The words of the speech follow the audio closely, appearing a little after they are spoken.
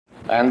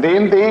And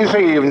in these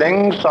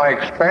evenings, I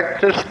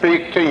expect to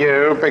speak to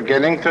you,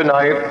 beginning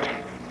tonight,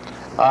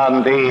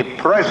 on the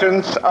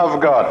presence of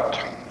God.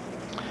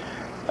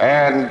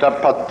 And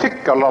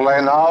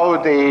particularly now,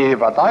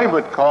 what I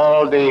would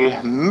call the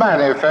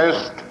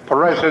manifest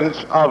presence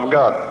of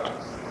God.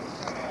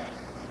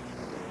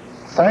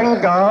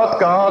 Thank God,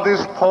 God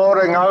is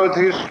pouring out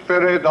His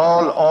Spirit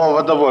all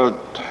over the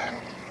world.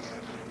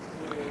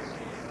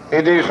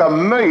 It is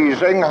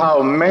amazing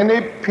how many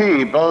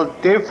people,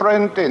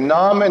 different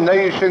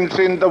denominations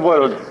in the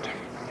world,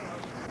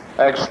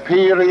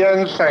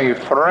 experience a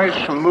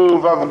fresh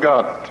move of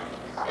God.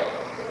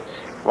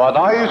 What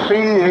I see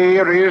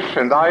here is,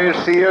 and I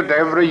see it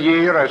every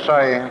year as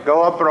I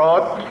go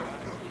abroad,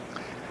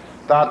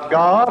 that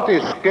God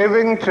is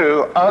giving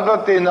to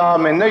other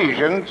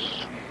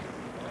denominations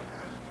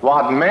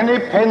what many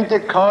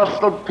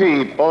Pentecostal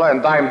people,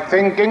 and I'm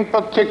thinking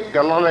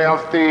particularly of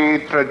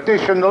the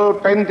traditional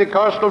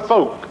Pentecostal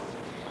folk,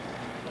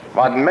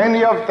 what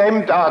many of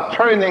them are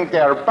turning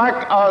their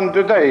back on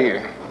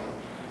today,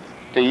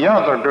 the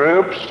other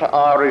groups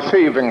are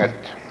receiving it.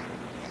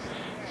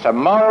 It's a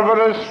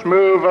marvelous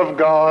move of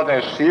God,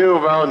 as you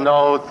well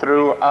know,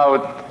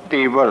 throughout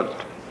the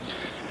world.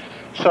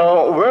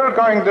 So we're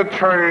going to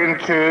turn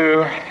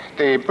to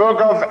the book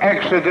of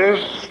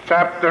Exodus,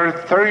 chapter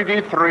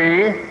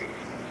 33,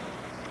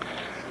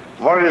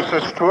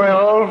 verses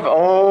 12.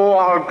 Oh,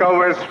 I'll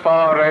go as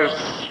far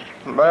as,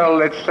 well,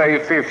 let's say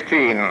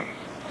 15.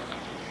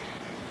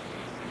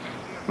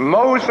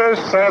 Moses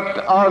said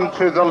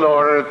unto the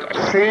Lord,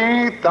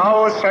 See,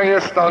 thou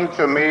sayest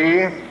unto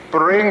me,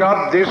 Bring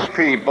up this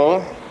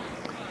people,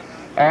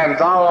 and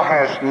thou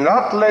hast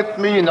not let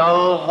me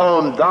know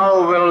whom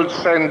thou wilt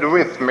send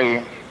with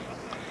me.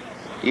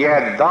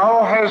 Yet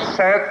thou hast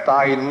said,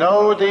 I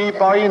know thee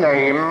by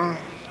name,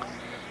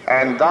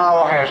 and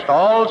thou hast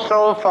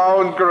also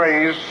found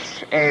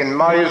grace in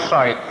my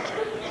sight.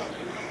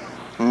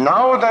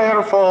 Now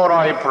therefore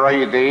I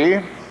pray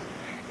thee,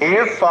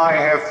 if I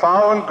have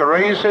found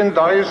grace in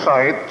thy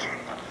sight,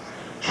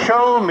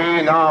 show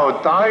me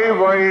now thy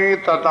way,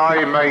 that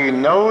I may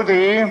know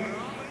thee,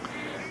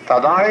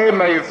 that I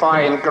may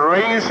find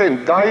grace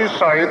in thy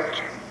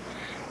sight,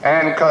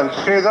 and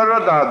consider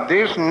that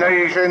this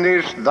nation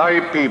is thy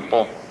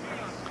people.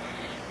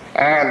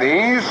 And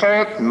he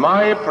said,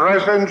 My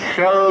presence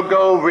shall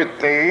go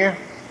with thee,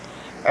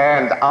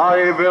 and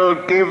I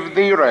will give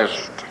thee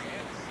rest.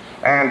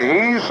 And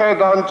he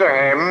said unto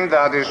him,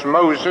 that is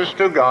Moses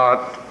to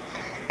God,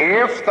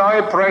 If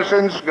thy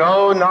presence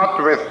go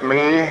not with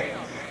me,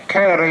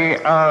 carry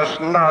us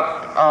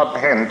not up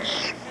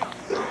hence.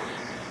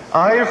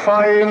 I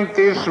find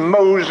this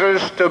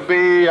Moses to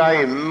be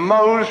a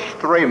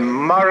most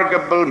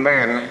remarkable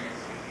man.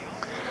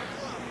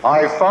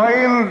 I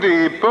find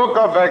the book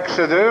of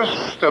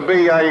Exodus to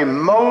be a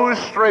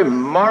most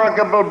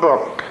remarkable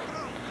book,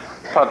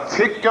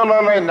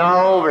 particularly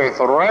now with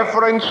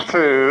reference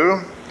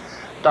to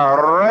the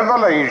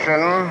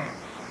revelation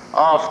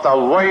of the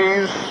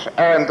ways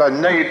and the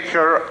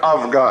nature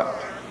of God.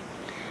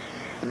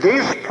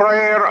 This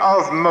prayer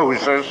of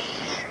Moses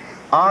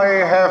I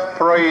have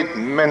prayed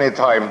many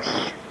times.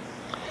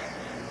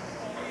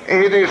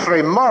 It is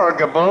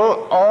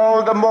remarkable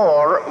all the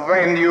more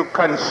when you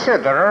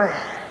consider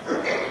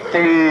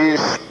the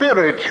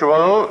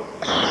spiritual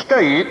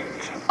state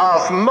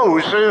of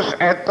Moses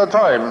at the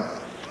time.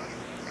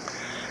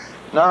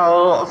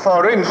 Now,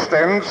 for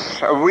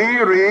instance, we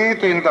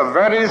read in the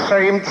very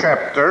same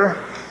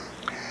chapter,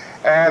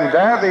 and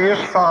that is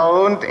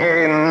found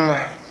in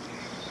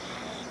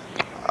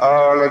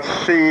let's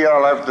see,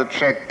 I'll have to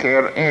check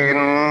here.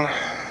 In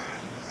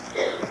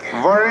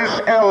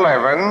verse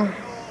 11,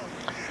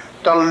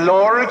 the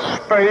Lord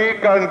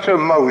spake unto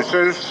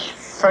Moses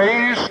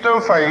face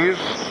to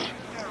face,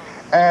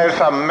 as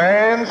a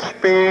man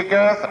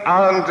speaketh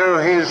unto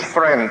his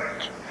friend.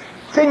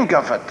 Think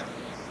of it.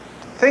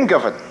 Think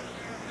of it.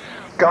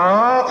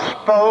 God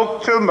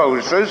spoke to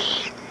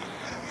Moses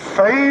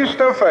face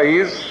to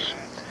face,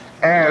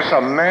 as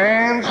a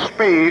man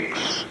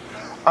speaks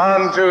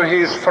unto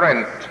his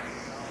friend.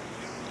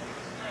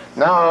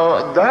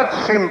 Now,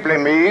 that simply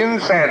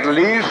means, at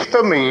least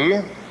to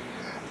me,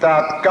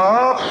 that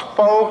God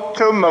spoke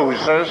to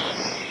Moses,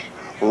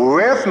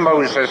 with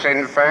Moses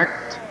in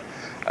fact,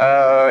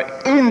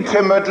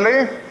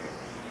 intimately,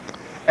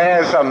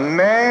 as a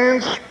man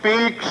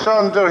speaks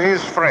unto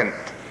his friend.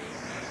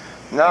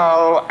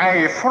 Now,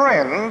 a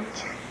friend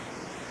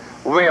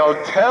will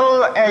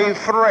tell a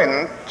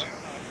friend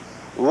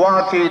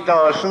what he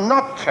does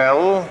not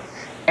tell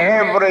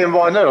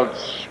everyone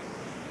else.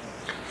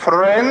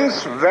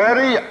 Friends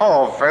very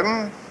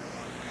often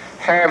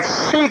have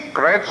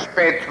secrets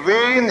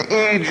between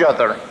each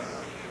other.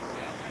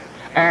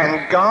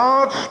 And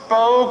God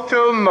spoke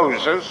to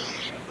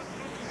Moses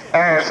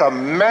as a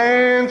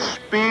man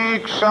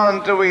speaks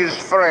unto his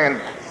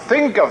friend.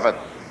 Think of it.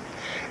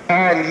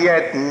 And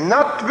yet,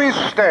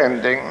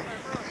 notwithstanding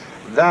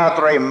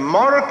that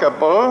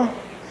remarkable,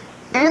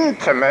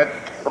 intimate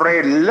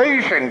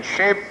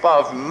relationship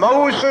of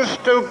Moses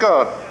to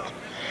God,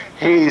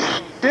 he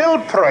still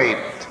prayed,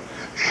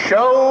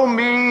 show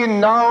me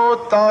now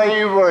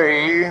thy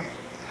way,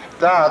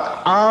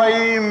 that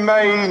I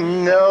may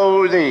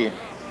know thee.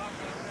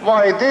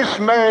 Why, this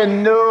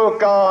man knew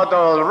God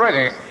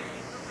already,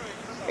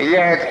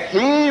 yet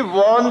he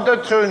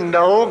wanted to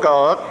know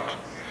God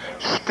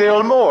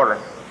still more.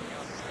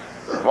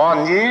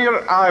 One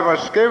year I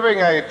was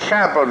giving a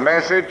chapel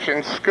message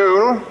in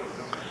school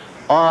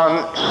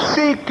on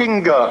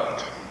seeking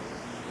God,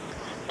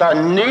 the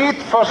need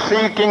for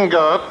seeking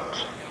God,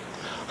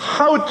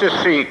 how to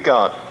seek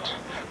God,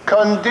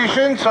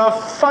 conditions of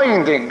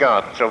finding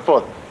God, so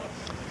forth.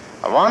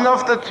 One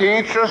of the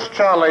teachers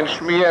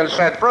challenged me and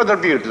said, Brother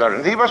Beuttler,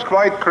 and he was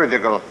quite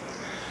critical,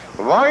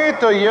 why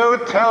do you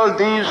tell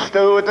these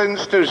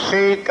students to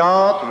seek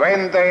God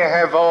when they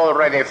have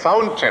already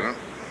found him?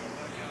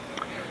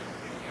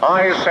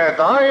 I said,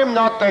 I am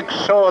not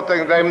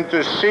exhorting them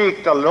to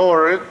seek the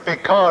Lord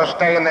because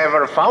they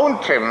never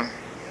found him,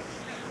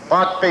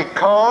 but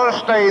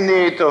because they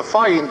need to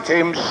find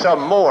him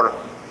some more.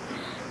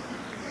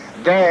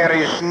 There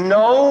is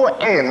no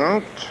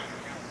end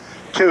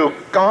to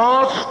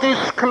God's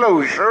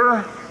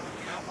disclosure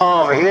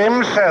of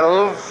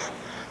himself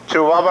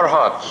to our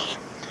hearts.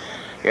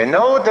 You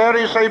know, there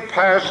is a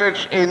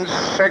passage in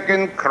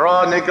 2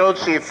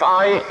 Chronicles, if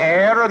I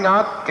err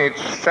not, it's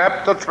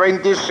chapter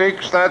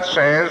 26 that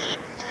says,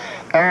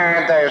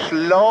 and as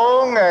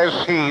long as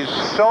he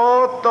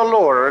sought the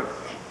Lord,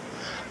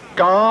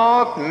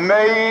 God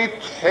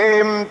made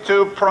him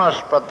to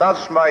prosper.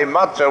 That's my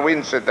motto,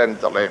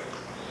 incidentally.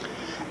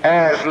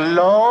 As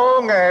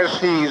long as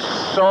he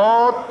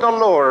sought the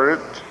Lord,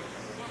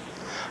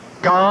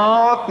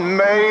 God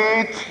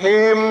made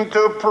him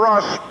to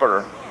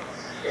prosper.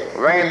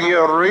 When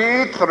you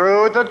read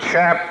through the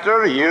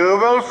chapter, you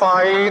will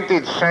find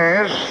it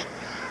says,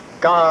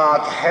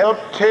 God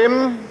helped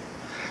him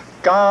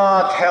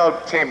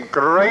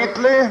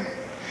greatly,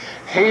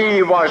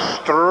 he was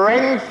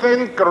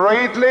strengthened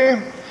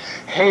greatly,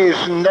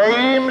 his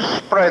name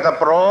spread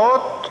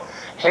abroad,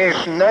 his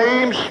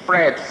name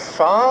spread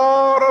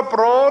far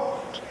abroad.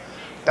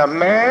 The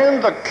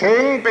man, the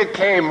king,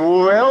 became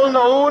well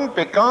known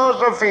because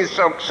of his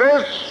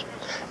success,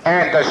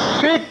 and the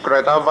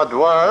secret of it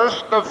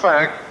was the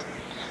fact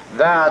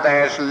that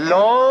as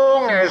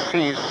long as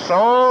he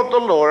saw the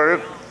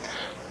Lord,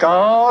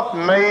 God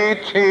made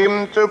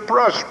him to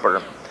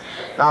prosper.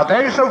 Now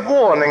there's a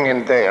warning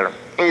in there.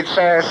 It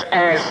says,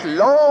 as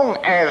long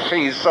as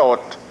he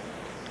sought.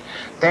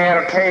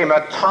 There came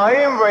a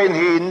time when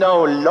he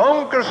no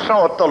longer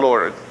sought the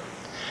Lord.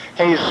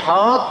 His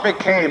heart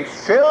became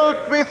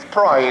filled with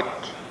pride,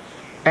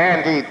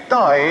 and he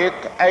died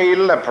a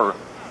leper.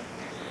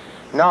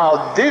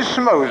 Now this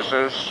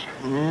Moses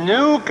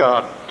knew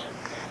God,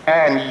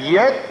 and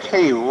yet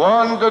he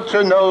wanted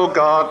to know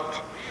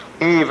God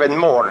even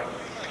more.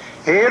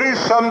 Here is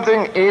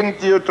something in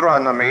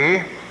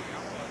Deuteronomy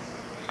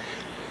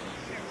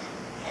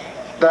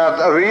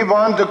that we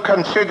want to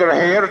consider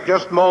here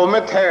just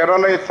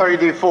momentarily,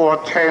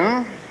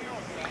 34:10.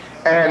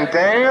 And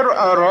there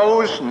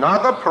arose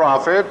not a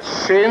prophet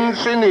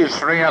since in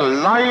Israel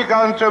like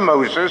unto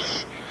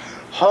Moses,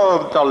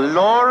 whom the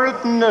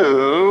Lord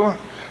knew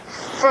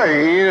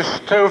face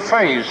to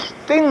face.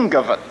 Think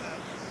of it.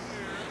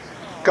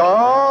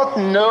 God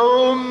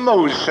knew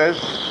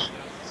Moses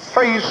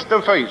face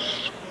to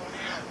face.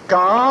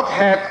 God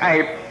had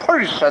a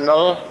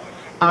personal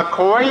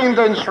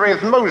acquaintance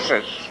with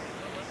Moses.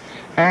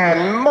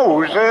 And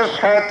Moses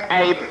had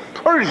a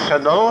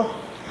personal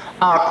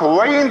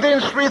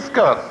acquaintance with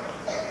God.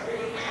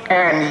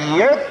 And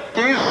yet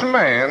this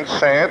man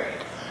said,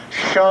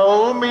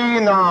 show me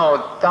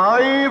now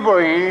thy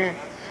way,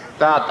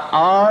 that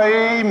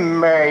I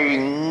may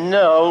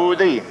know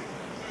thee.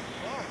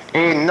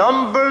 In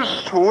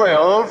Numbers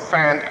 12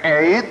 and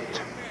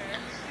 8,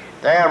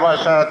 there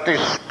was a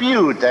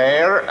dispute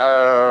there.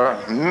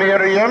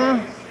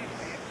 Miriam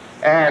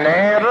and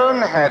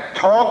Aaron had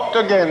talked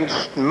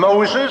against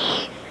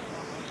Moses.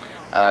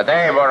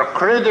 They were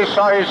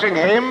criticizing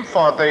him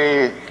for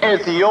the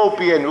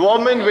Ethiopian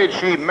woman which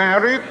he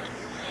married.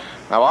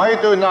 Now, I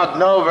do not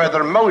know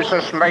whether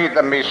Moses made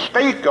a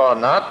mistake or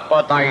not,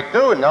 but I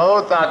do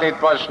know that it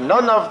was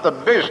none of the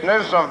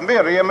business of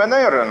Miriam and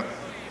Aaron.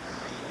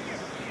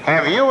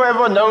 Have you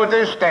ever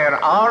noticed there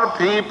are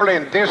people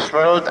in this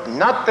world,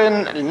 not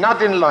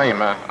in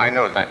Lima, I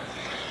know that,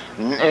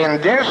 in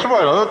this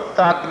world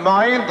that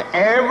mind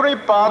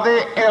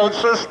everybody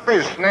else's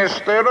business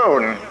their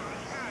own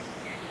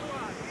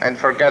and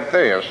forget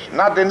theirs.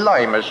 Not in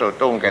Lima, so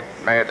don't get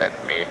mad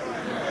at me.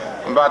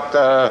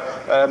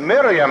 But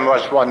Miriam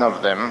was one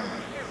of them.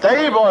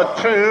 They were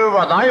two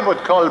what I would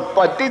call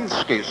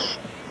Budinskis.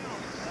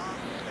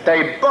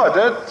 They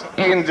butted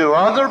into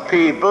other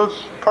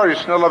people's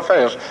personal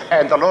affairs,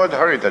 and the Lord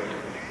heard it.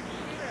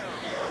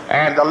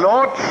 And the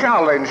Lord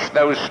challenged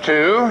those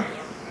two,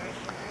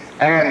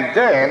 and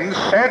then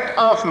said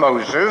of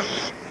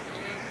Moses,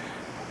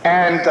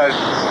 and the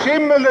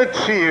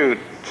similitude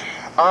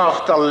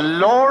of the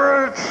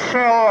Lord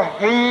shall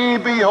he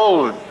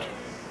behold,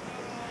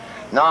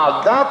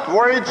 Now that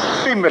word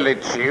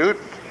similitude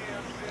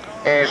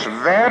is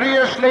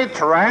variously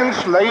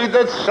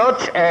translated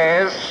such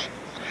as,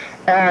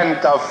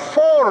 and the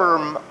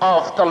form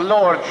of the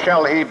Lord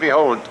shall he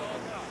behold,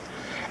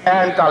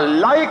 and the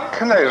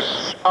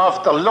likeness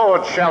of the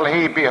Lord shall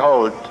he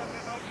behold,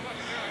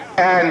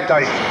 and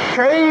the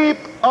shape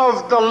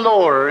of the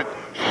Lord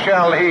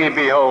shall he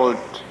behold.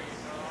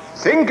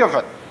 Think of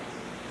it.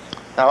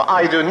 Now,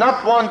 I do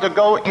not want to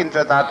go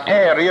into that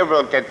area,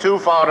 we'll get too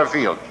far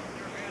afield.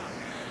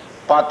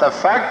 But the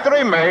fact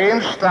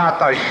remains that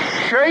the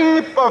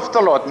shape of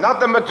the Lord, not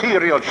the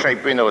material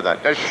shape, we know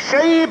that, the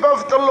shape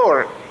of the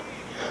Lord,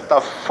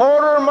 the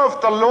form of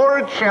the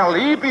Lord shall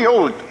he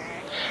behold.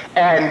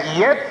 And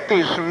yet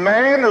this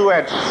man who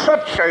had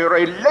such a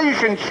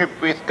relationship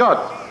with God,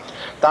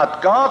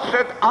 that God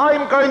said,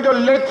 I'm going to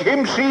let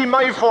him see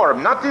my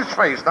form, not his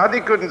face, that he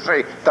couldn't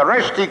see. The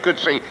rest he could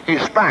see,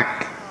 his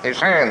back, his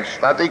hands,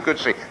 that he could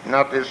see,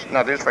 not his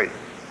face.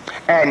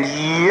 And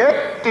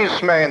yet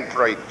this man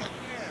prayed,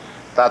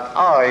 that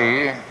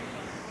I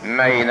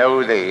may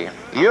know thee.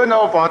 You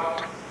know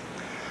what?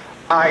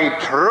 A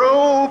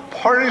true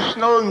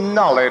personal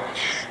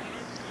knowledge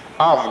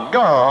of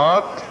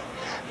God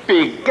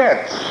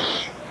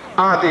begets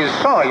a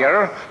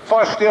desire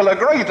for still a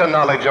greater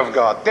knowledge of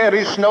God. There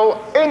is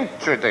no end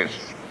to this.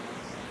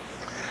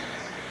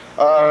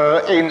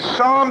 In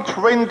Psalm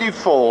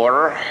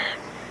 24,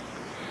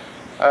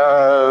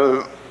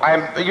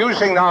 I'm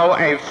using now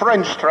a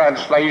French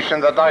translation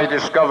that I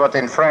discovered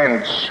in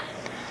France.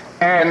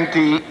 And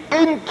the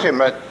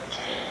intimate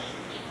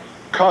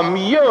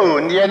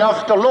communion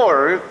of the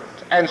Lord,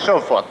 and so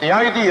forth. The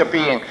idea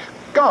being,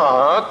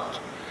 God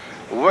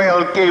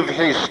will give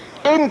his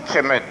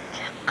intimate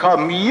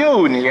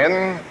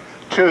communion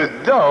to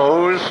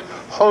those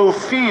who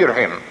fear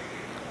him.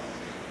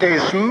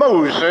 This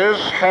Moses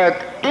had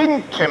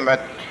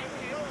intimate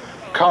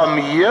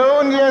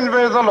communion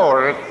with the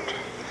Lord,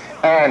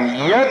 and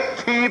yet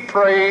he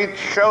prayed,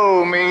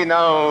 show me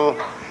now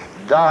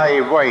thy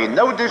way.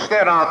 Notice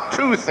there are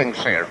two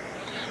things here.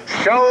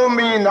 Show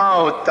me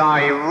now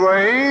thy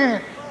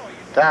way,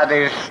 that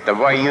is the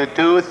way you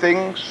do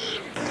things,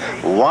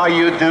 why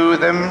you do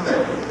them,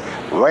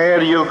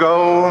 where you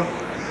go,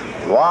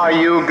 why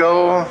you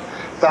go,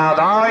 that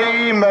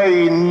I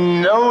may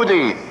know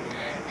thee.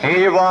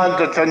 He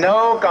wanted to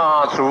know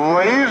God's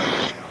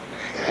ways.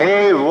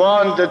 He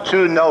wanted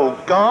to know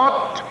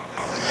God.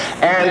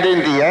 And in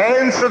the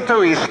answer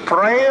to his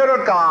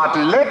prayer, God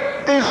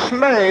let this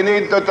man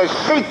into the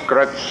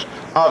secrets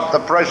of the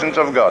presence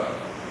of God.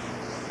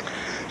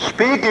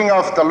 Speaking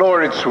of the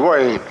Lord's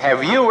way,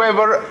 have you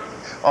ever,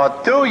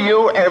 or do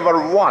you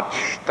ever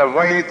watch the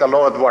way the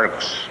Lord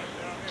works?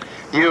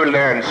 You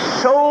learn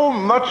so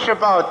much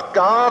about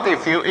God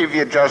if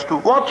you just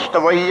watch the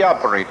way he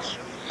operates.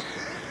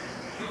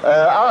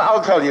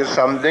 I'll tell you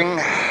something.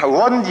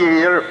 One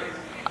year,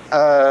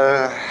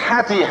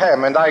 Hattie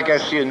Hammond, I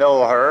guess you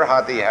know her,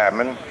 Hattie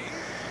Hammond,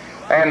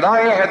 and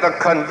I had a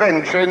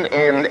convention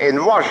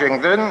in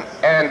Washington,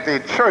 and the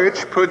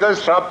church put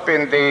us up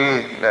in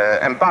the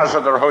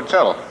Ambassador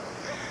Hotel.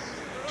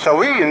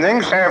 So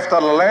evenings after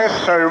the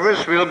last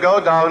service, we'll go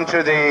down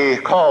to the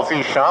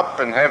coffee shop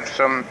and have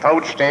some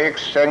poached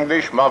eggs,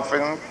 English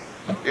muffin,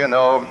 you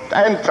know,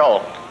 and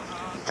talk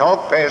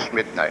past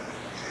midnight.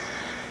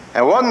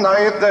 And one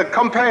night,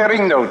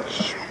 comparing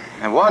notes.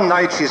 And one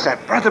night she said,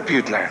 Brother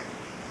Beuttler,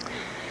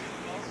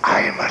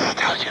 I must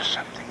tell you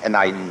something. And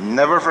I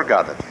never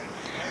forgot it.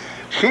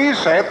 She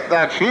said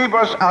that she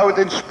was out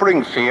in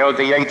Springfield,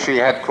 the HE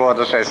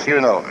headquarters, as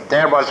you know.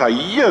 There was a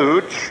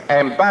huge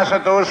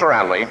ambassador's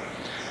rally.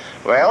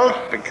 Well,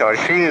 because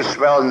she is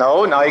well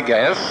known, I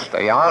guess,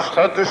 they asked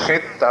her to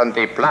sit on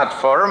the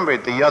platform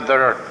with the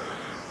other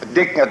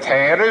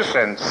dignitaries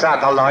and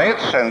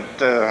satellites and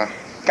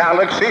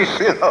galaxies,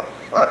 you know.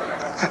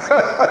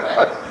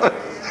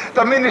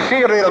 The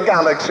ministerial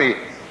galaxy.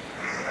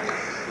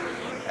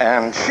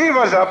 And she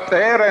was up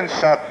there and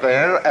sat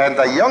there, and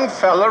a young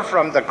fellow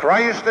from the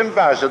Christ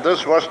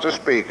Ambassadors was the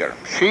speaker.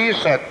 She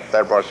said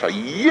there was a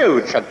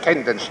huge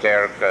attendance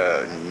there,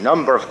 a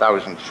number of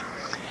thousands.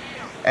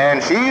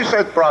 And she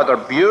said, Brother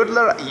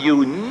Beuttler,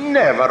 you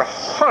never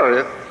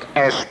heard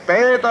as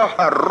bad a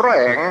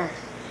harangue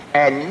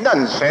and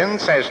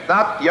nonsense as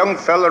that young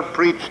fellow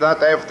preached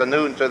that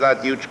afternoon to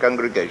that huge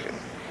congregation.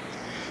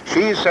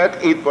 She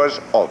said it was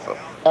awful.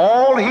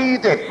 All he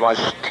did was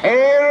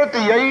tear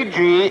the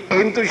AG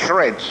into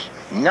shreds.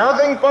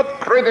 Nothing but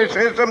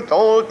criticism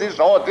told this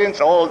audience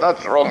all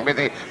that's wrong with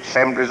the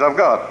Assemblies of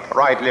God.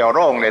 Rightly or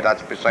wrongly,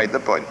 that's beside the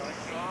point.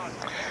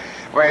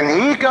 When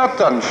he got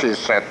done, she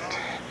said,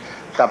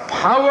 the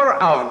power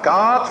of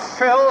God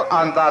fell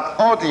on that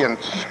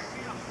audience.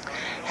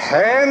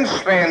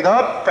 Hands went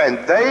up and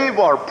they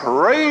were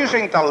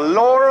praising the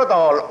Lord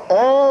all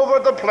over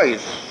the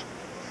place.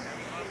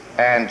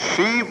 And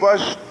she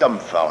was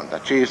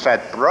dumbfounded. She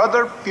said,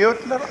 Brother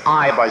Beuttler,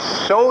 I was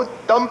so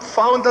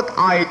dumbfounded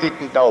I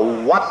didn't know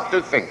what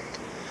to think.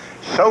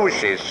 So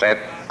she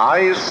said,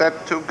 I said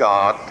to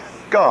God,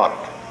 God,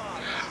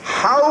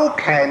 how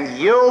can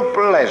you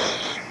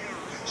bless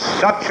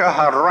such a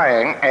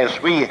harangue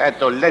as we had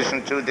to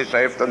listen to this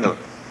afternoon?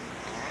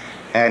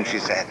 And she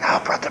said, now,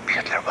 Brother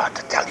Beuttler, I want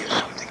to tell you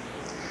something.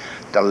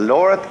 The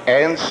Lord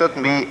answered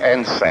me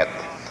and said,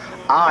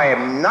 I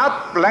am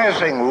not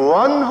blessing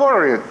one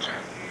word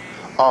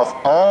of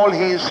all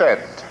he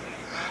said.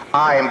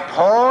 I am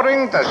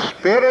pouring the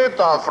spirit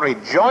of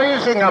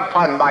rejoicing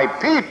upon my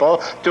people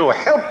to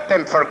help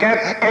them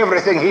forget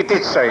everything he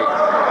did say.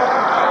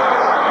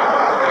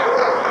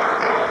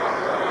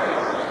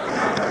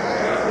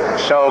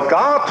 So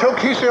God took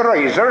his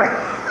eraser.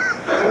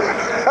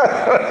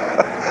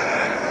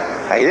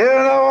 You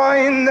know,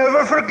 I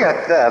never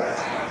forget that.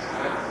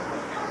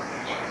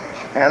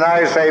 And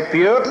I say,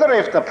 Beuttler,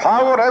 if the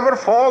power ever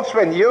falls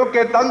when you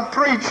get done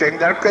preaching,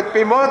 there could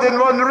be more than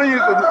one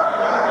reason.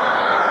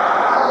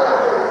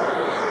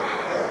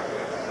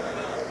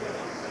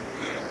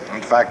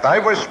 In fact, I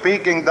was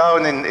speaking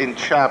down in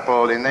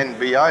chapel in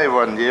NBI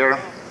one year,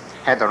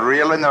 had a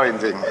real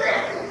anointing.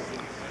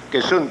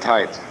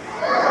 Gesundheit.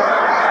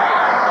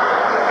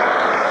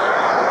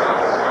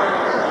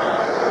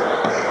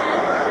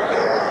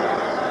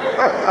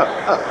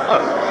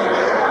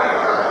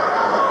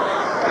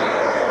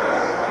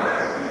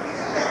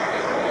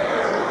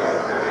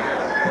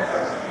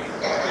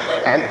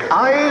 And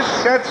I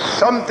said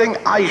something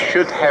I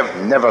should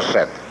have never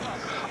said.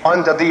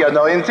 Under the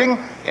anointing,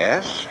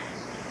 yes.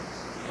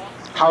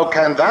 How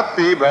can that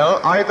be? Well,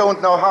 I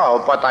don't know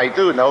how, but I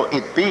do know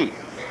it be.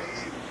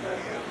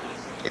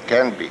 It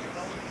can be.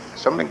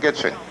 Something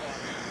gets in.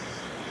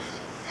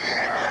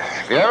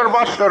 Have you ever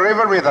watched the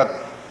river with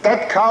a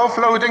dead cow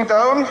floating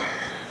down?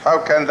 How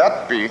can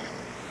that be?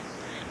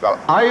 Well,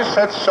 I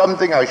said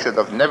something I should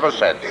have never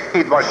said.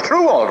 It was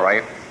true, all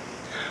right.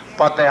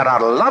 But there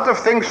are a lot of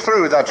things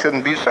true that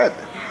shouldn't be said.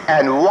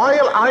 And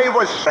while I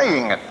was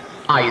saying it,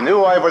 I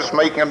knew I was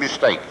making a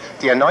mistake.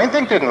 The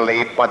anointing didn't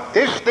leave, but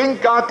this thing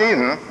got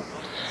in.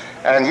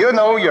 And you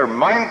know, your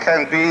mind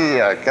can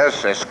be, I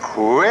guess, as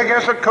quick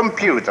as a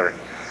computer.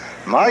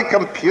 My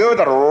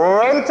computer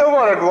went to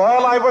work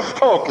while I was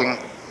talking.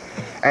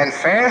 And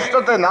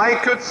faster than I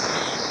could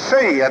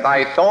say it,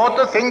 I thought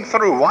the thing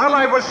through while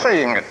I was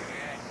saying it.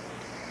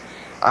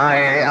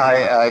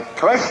 I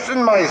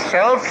questioned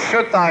myself,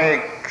 should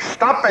I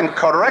stop and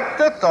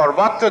correct it or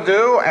what to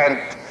do? And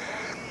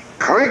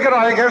quicker,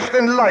 I guess,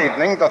 than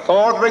lightning, the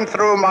thought went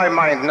through my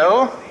mind,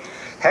 no,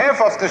 half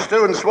of the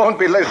students won't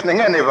be listening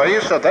anyway,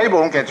 so they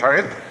won't get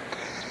hurt.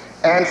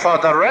 And for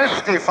the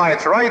rest, if I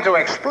try to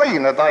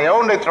explain it, I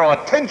only draw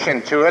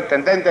attention to it,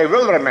 and then they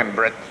will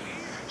remember it.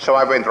 So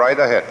I went right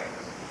ahead.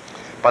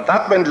 But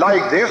that went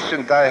like this,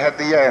 and I had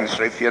the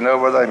answer, if you know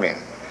what I mean.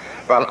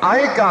 Well,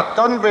 I got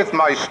done with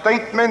my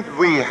statement.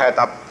 We had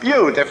a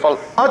beautiful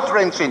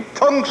utterance in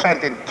tongues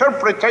and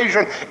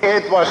interpretation.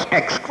 It was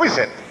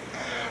exquisite.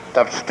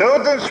 The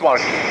students were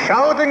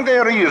shouting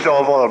their ears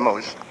off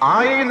almost.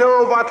 I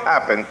know what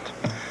happened.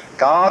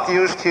 God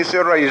used his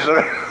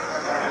eraser.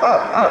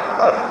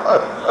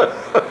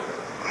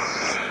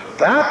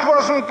 That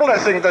wasn't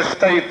blessing the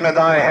statement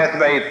I had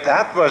made.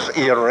 That was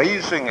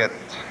erasing it.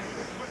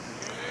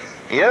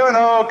 You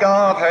know,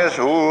 God has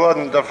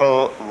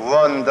wonderful,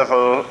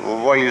 wonderful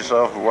ways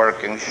of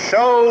working.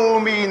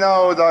 Show me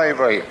now thy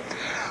way.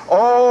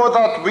 Oh,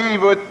 that we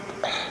would,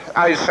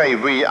 I say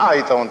we,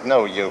 I don't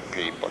know you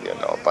people, you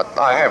know, but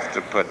I have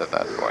to put it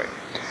that way.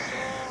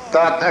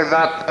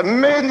 That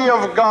many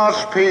of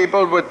God's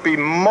people would be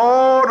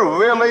more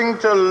willing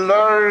to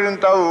learn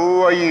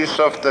the ways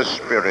of the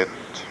Spirit.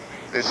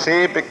 You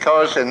see,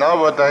 because in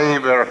our day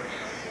we're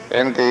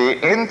in the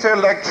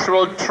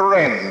intellectual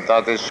trend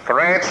that is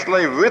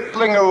gradually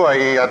whittling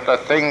away at the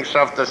things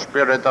of the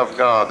Spirit of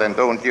God, and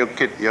don't you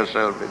kid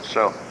yourself, it's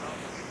so.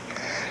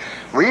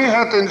 We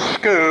had in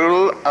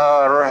school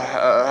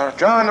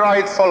John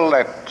Wright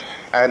Follett,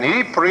 and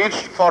he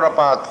preached for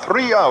about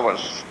 3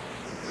 hours,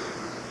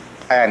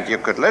 and you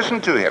could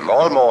listen to him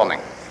all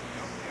morning.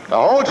 The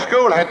whole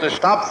school had to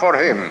stop for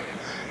him,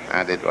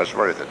 and it was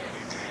worth it.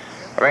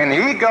 When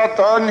he got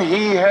done,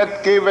 he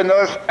had given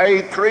us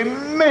a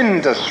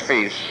tremendous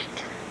feast.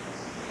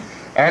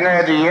 And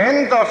at the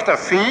end of the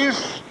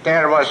feast,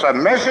 there was a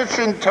message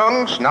in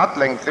tongues, not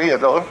lengthy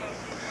at all,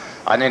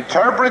 an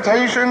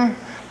interpretation,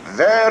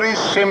 very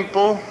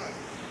simple,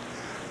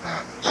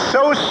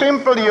 so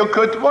simple you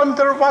could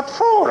wonder what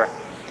for.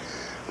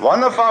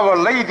 One of our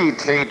lady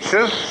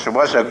teachers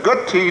was a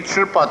good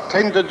teacher, but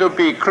tended to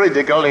be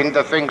critical in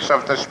the things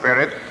of the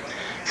Spirit.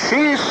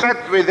 She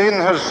said within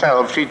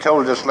herself, she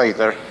told us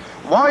later,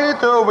 why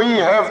do we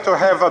have to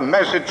have a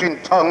message in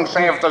tongues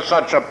after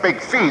such a big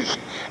feast,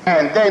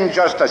 and then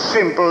just a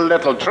simple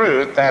little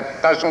truth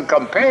that doesn't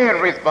compare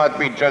with what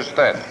we just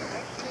did?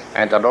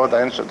 And the Lord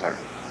answered her,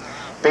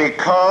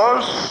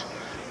 because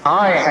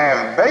I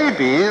have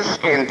babies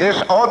in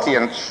this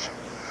audience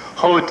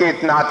who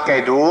did not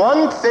get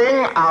one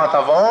thing out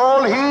of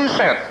all he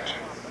said.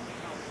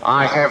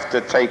 I have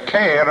to take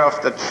care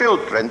of the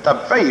children, the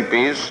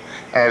babies,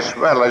 as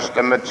well as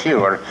the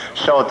mature.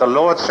 So the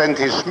Lord sent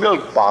his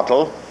milk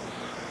bottle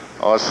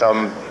or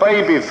some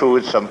baby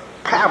food, some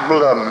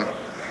pablum.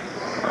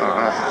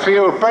 A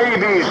few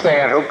babies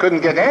there who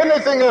couldn't get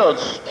anything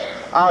else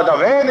out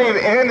of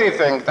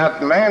anything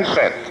that man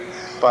said.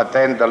 But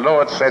then the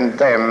Lord sent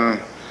them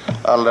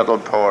a little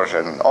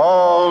portion.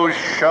 Oh,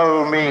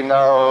 show me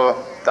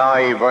now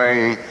thy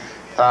way,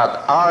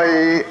 that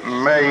I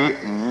may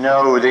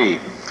know thee.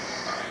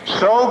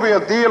 So we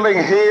are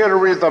dealing here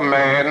with a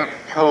man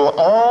who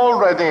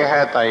already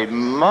had a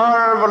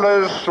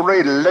marvelous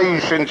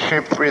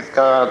relationship with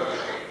God.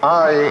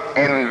 I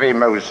envy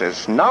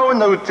Moses. Now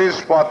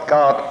notice what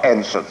God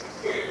answered.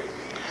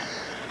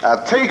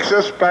 Takes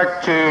us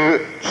back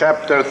to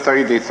chapter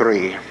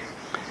 33.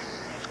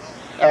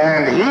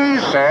 And he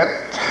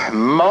said,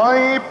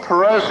 my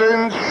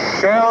presence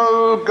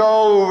shall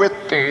go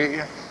with thee,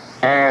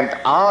 and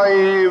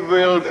I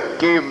will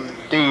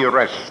give thee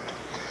rest.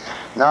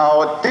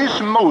 Now this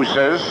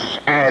Moses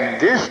at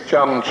this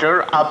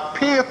juncture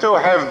appeared to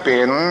have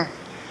been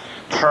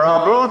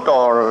troubled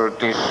or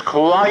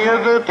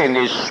disquieted in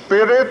his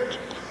spirit,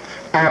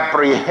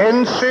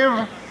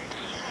 apprehensive.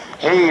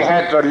 He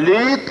had to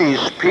lead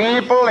these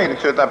people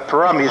into the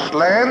promised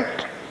land.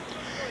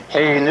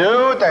 He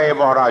knew they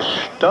were a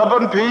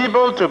stubborn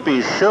people, to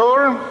be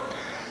sure.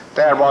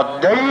 There were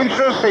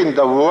dangers in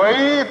the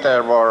way.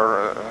 There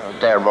were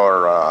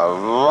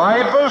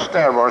vipers.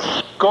 There were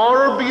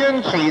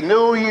scorpions. He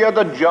knew he had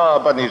a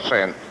job on his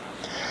hand.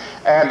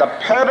 And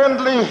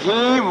apparently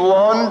he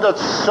wanted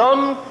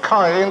some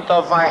kind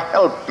of a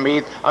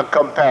helpmeet, a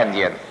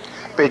companion.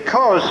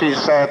 Because he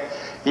said,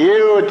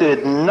 you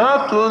did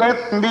not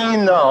let me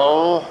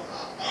know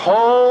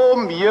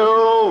whom you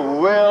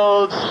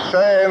will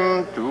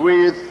send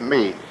with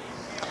me.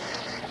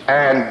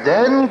 And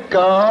then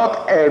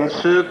God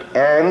answered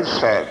and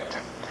said,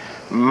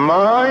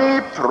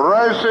 my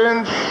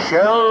presence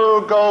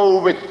shall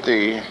go with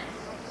thee,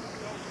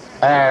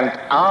 and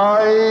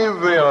I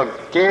will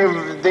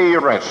give thee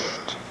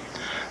rest.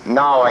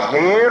 Now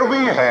here we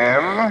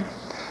have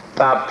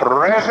the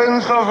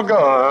presence of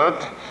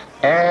God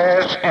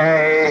as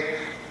a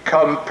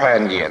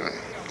companion.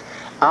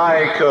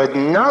 I could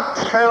not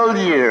tell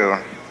you,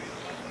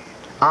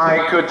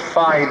 I could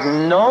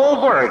find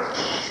no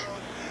words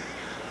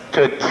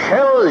to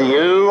tell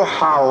you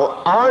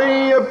how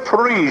I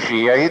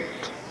appreciate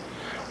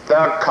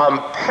the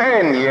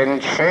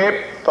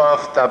companionship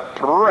of the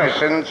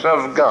presence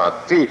of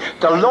God. See,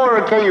 the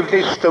Lord gave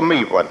this to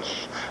me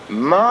once.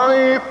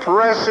 My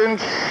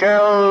presence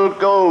shall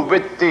go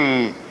with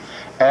thee,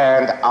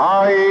 and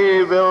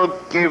I will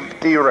give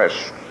thee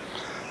rest.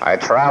 I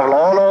travel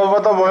all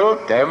over the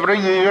world every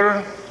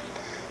year,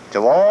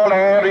 to all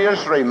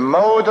areas,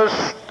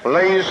 remotest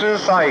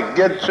places I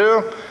get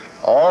to,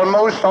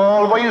 almost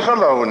always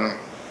alone.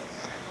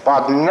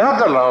 But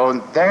not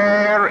alone,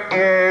 there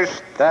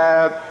is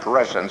that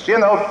presence. You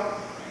know,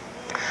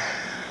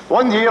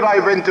 one year I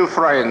went to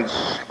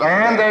France,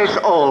 and as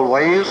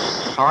always,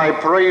 I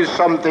prayed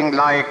something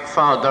like,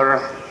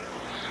 Father,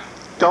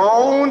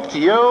 don't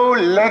you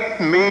let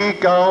me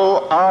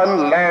go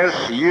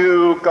unless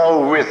you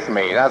go with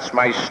me. That's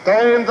my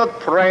standard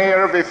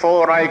prayer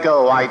before I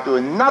go. I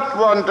do not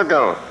want to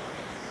go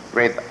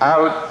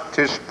without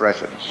his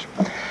presence.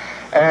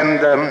 And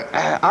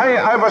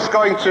I was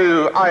going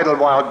to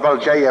Idlewild, well,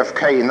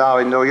 JFK now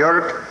in New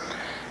York,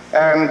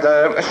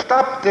 and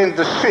stopped in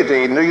the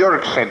city, New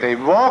York City,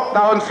 walked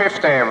down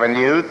Fifth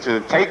Avenue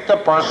to take the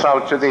bus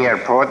out to the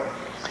airport.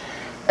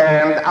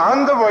 And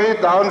on the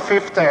way down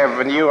Fifth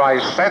Avenue, I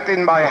said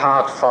in my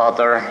heart,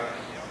 Father,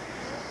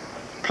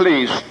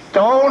 please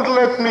don't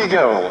let me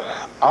go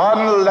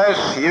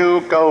unless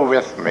you go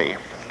with me.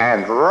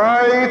 And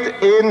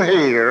right in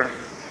here,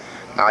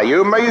 now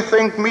you may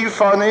think me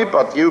funny,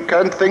 but you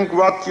can think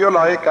what you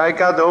like. I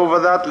got over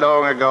that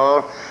long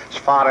ago. As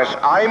far as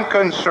I'm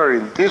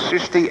concerned, this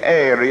is the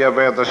area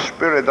where the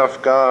Spirit of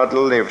God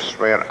lives,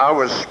 where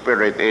our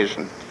spirit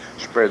isn't.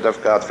 Spirit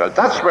of God felt.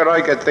 That's where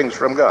I get things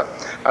from God.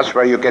 That's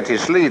where you get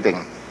his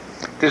leading.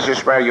 This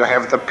is where you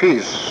have the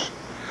peace.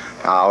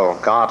 Now,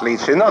 God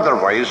leads in other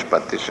ways,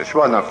 but this is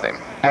one of them.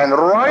 And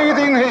right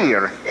in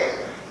here,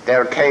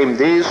 there came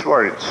these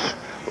words,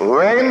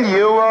 when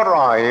you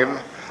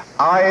arrive,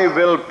 I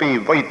will be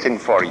waiting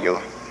for you.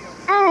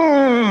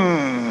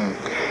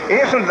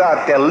 Isn't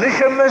that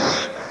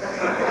delicious?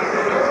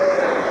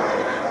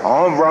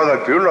 Oh, Brother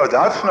Beuttler,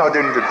 that's not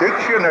in the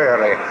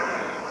dictionary.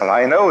 Well,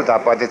 I know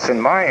that, but it's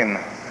in mine.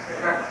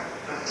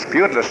 It's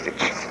Beuttler's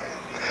dictionary.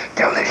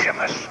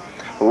 Delicious.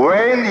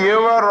 When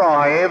you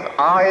arrive,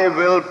 I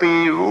will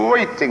be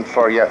waiting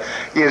for you.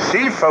 You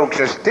see, folks,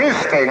 this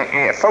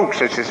thing, folks,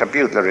 this is a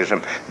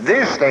Beutlerism.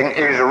 This thing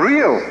is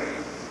real.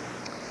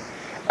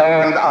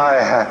 And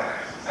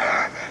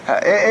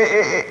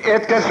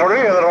it gets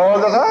realer all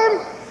the time.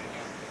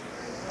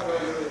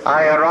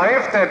 I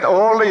arrived at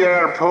Orly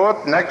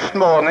Airport next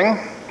morning,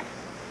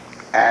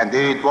 and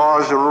it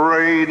was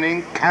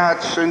raining,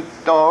 cats and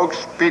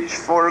dogs,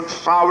 pitchforks,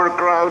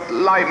 sauerkraut,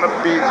 Lima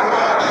beans,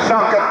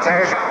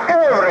 succotash,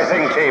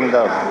 everything came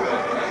down.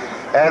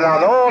 And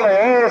on all the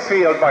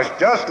airfield was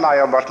just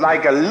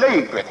like a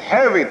lake with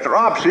heavy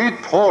drops.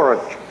 It poured.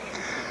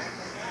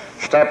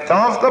 Stepped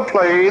off the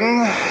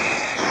plane,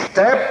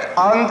 stepped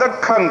on the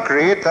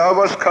concrete. I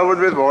was covered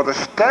with water.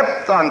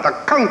 Stepped on the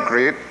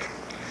concrete.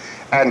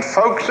 And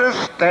folks,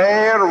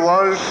 there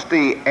was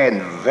the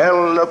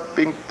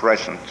enveloping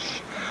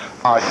presence,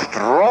 a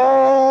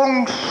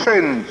strong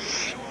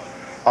sense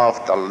of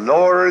the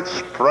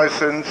Lord's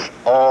presence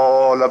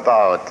all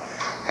about.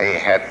 He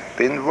had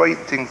been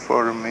waiting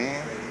for me.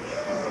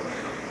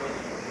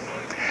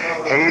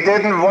 He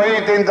didn't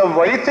wait in the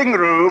waiting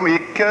room. He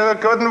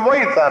couldn't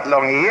wait that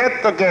long. He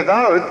had to get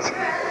out.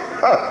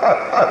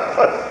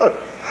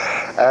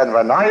 And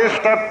when I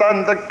stepped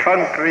on the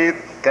concrete,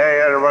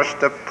 there was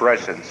the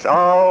presence.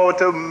 Oh,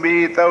 to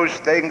me, those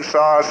things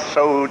are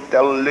so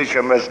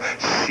delicious,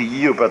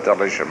 super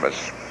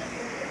delicious.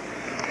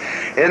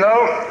 You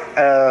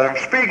know,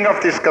 speaking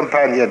of this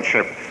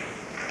companionship,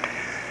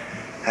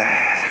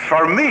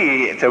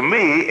 to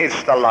me,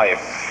 it's the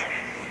life.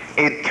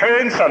 It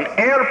turns an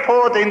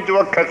airport into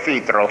a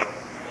cathedral,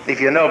 if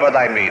you know what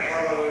I mean.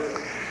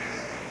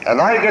 And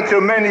I get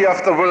to many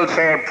of the world's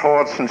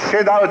airports and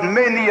sit out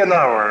many an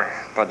hour.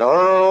 But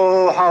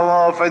oh, how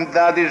often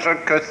that is a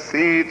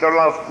cathedral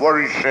of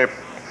worship,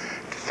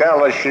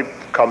 fellowship,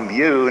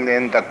 commune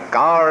in the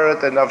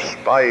garden of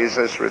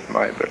spices with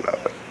my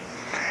beloved.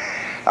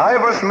 I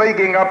was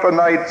making up an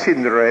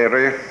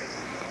itinerary,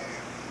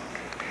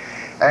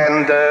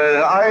 and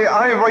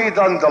I wait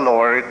on the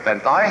Lord,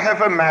 and I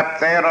have a map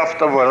there of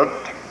the world.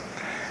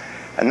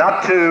 And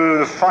not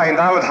to find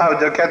out how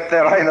to get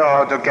there, I know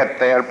how to get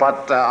there,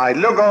 but I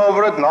look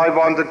over it and I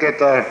want to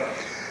get a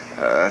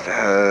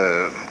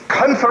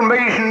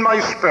confirmation in my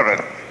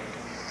spirit.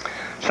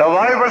 So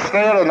I was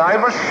there and I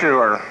was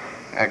sure.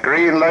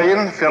 Green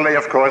Lane, Philly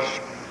of course,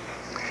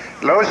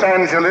 Los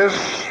Angeles,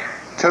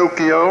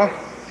 Tokyo,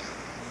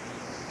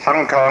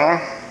 Hong Kong,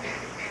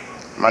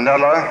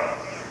 Manila,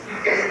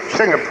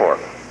 Singapore.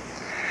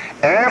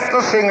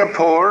 After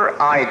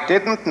Singapore, I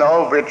didn't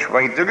know which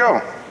way to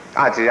go.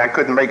 I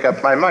couldn't make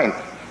up my mind.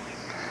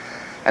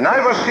 And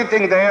I was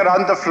sitting there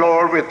on the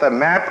floor with the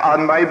map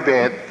on my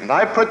bed, and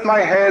I put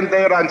my hand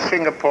there on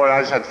Singapore.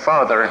 I said,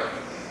 Father,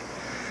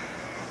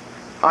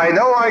 I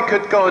know I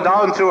could go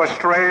down to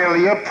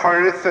Australia,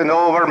 Perth, and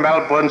over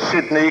Melbourne,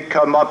 Sydney,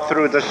 come up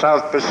through the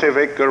South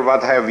Pacific or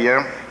what have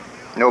you,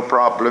 no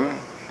problem.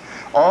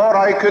 Or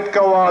I could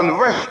go on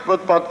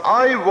westward, but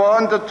I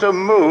wanted to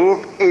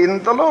move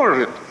in the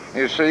Lord,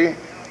 you see.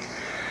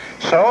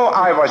 So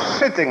I was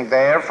sitting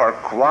there for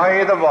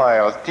quite a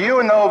while. Do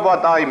you know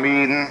what I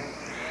mean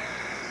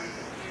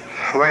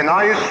when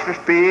I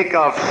speak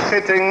of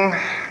sitting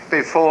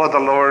before the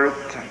Lord,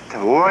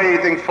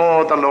 waiting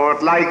for the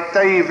Lord, like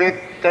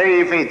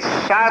David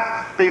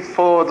sat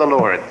before the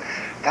Lord?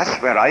 That's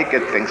where I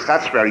get things.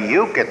 That's where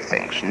you get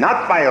things.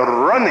 Not by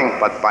running,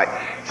 but by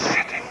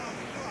sitting.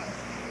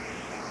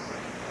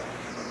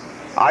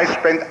 I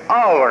spent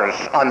hours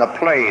on a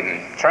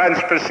plane,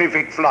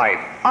 trans-Pacific flight,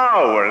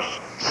 hours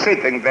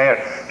sitting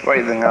there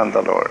waiting on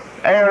the Lord.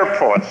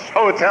 Airports,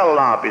 hotel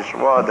lobbies,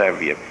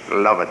 whatever you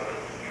love it.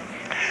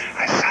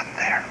 I sat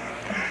there.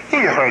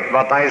 He heard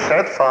what I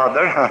said,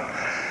 Father.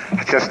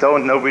 I just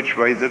don't know which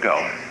way to go.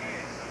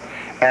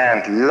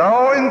 And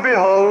lo and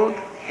behold,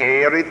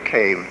 here it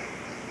came.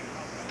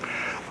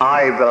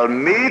 I will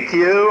meet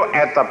you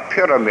at the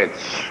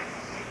pyramids.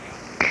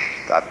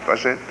 That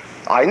was it.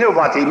 I knew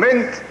what he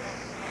meant.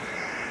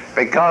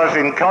 Because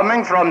in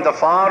coming from the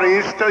Far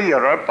East to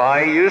Europe,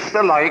 I used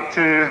to like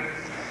to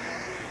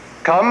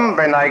come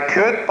when I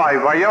could by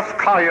way of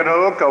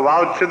Cairo, go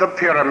out to the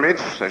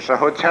pyramids. There's a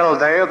hotel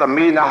there, the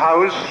Mina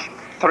House,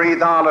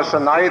 $3 a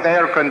night,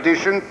 air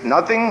conditioned,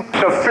 nothing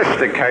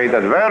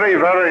sophisticated, very,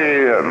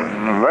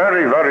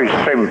 very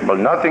simple,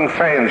 nothing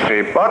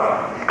fancy,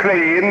 but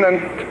clean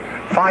and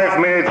 5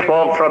 minutes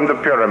walk from the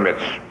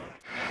pyramids.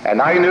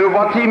 And I knew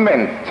what he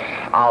meant.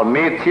 I'll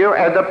meet you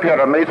at the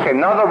pyramids.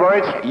 In other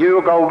words,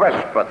 you go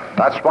westward.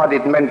 That's what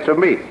it meant to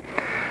me.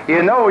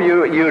 You know,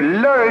 you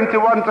learn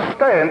to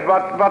understand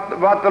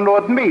what the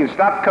Lord means.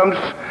 That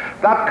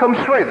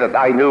comes with it.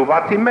 I knew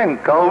what he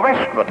meant. Go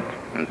westward.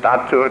 And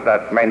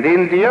that meant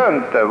India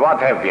and what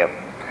have you.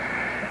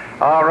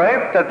 All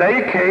right, the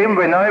day came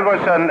when I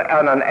was on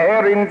an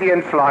Air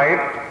Indian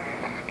flight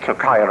to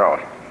Cairo.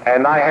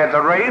 And I had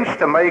arranged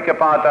to make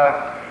about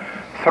a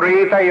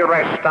 3-day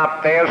rest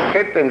up there,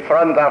 sit in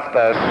front of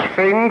the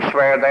Sphinx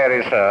where there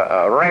is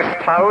a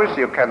rest house.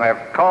 You can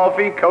have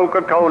coffee,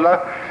 Coca-Cola.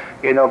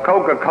 You know,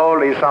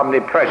 Coca-Cola is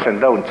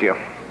omnipresent, don't you?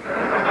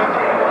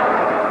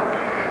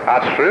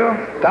 That's true.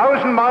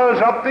 1,000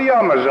 miles up the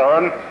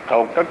Amazon,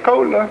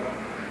 Coca-Cola.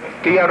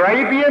 The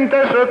Arabian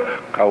Desert,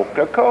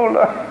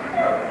 Coca-Cola.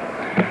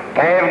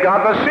 They've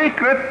got a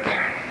secret.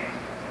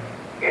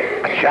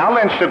 A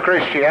challenge to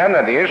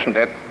Christianity, isn't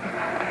it?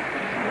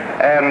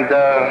 And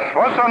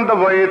was on the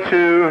way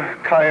to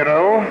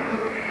Cairo,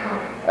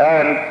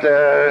 and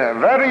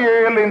very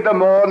early in the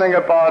morning,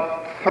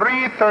 about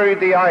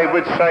 3:30, I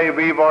would say,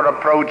 we were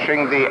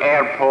approaching the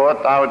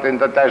airport out in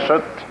the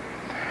desert.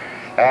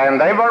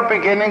 And they were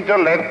beginning to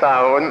let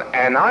down,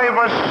 and I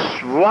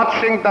was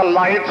watching the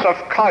lights of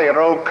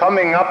Cairo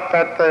coming up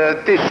at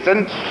the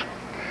distance,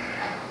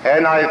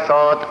 and I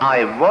thought,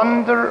 I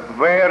wonder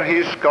where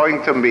he's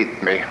going to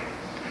meet me.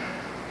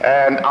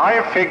 And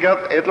I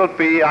figured it'll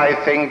be, I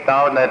think,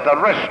 down at the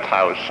rest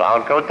house.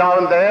 I'll go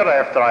down there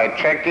after I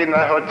check in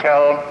the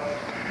hotel,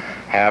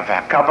 have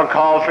a cup of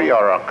coffee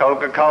or a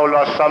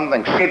Coca-Cola or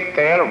something, sit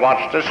there,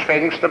 watch the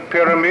Sphinx, the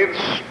pyramids,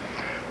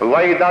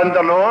 wait on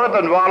the Lord,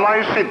 and while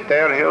I sit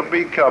there, he'll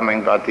be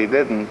coming, but he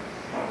didn't.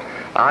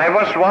 I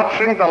was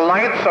watching the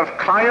lights of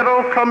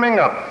Cairo coming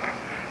up,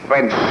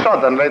 when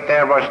suddenly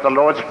there was the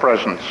Lord's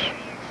presence.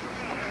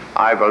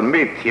 I will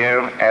meet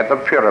you at the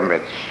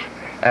pyramids.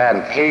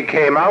 And he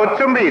came out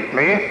to meet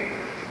me,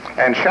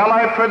 and shall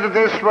I put it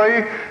this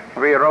way,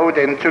 we rode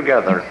in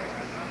together.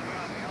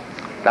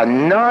 The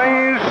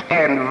nice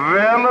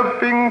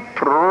enveloping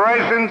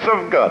presence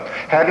of God.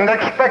 Hadn't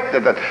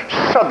expected it.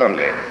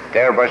 Suddenly,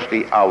 there was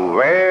the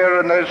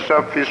awareness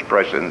of his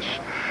presence.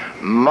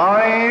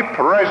 My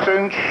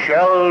presence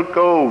shall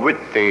go with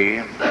thee,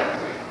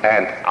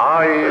 and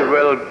I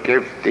will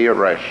give thee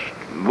rest.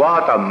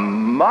 What a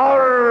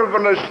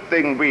marvelous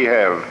thing we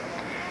have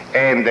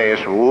in this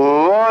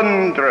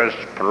wondrous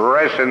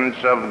presence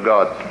of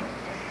God.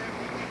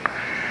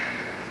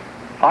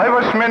 I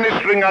was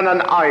ministering on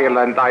an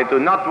island, I do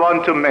not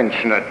want to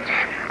mention it,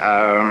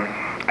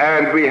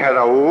 and we had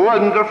a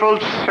wonderful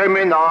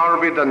seminar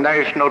with the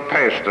national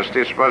pastors.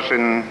 This was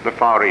in the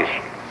Far East.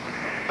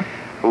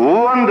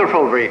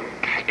 Wonderful week.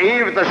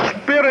 Even the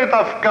Spirit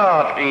of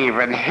God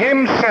even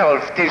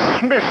himself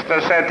dismissed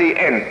us at the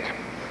end.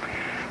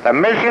 The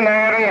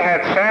missionary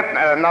had said,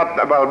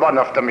 one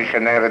of the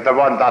missionaries, the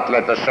one that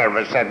led the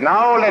service, said,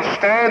 now let's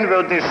stand,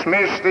 we'll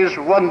dismiss this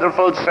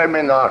wonderful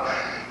seminar.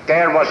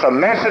 There was a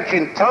message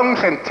in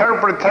tongues,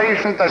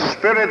 interpretation, the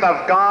Spirit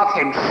of God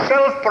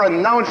himself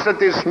pronounced the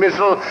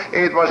dismissal.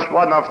 It was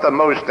one of the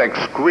most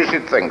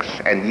exquisite things.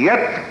 And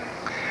yet,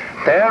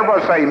 there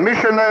was a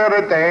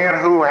missionary there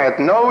who had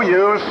no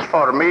use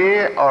for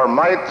me or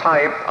my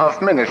type of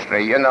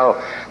ministry. You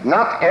know,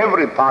 not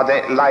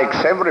everybody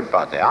likes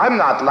everybody. I'm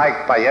not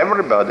liked by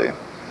everybody.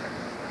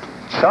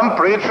 Some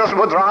preachers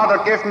would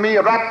rather give me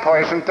rat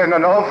poison than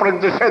an offering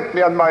to set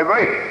me on my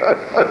way.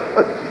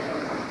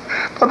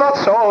 But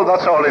that's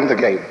all in the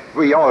game.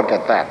 We all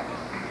get that.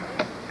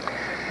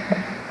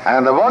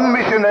 And the one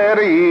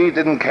missionary, he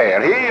didn't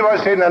care. He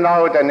was in and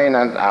out and in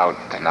and out.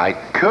 And I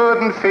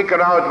couldn't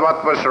figure out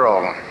what was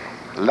wrong.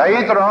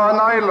 Later on,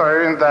 I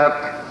learned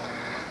that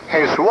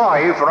his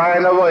wife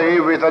ran away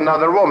with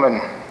another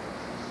woman.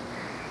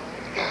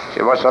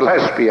 She was a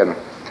lesbian.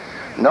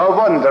 No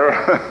wonder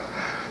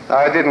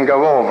I didn't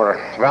go over.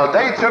 Well,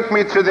 they took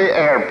me to the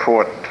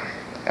airport,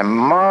 and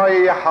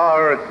my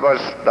heart was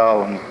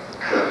down.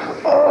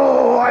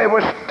 Oh, I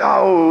was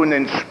down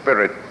in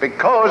spirit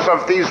because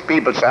of these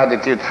people's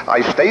attitude.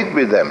 I stayed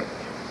with them,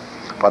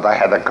 but I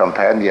had a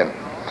companion.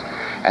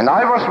 And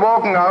I was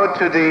walking out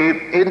to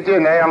the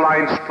Indian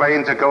Airlines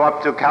plane to go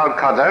up to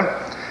Calcutta.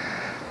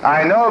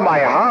 I know my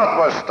heart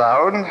was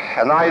down,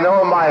 and I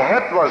know my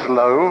head was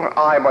low.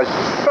 I was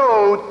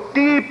so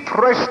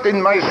depressed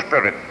in my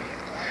spirit.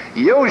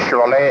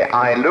 Usually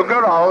I look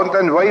around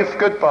and wave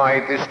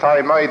goodbye. This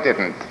time I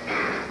didn't.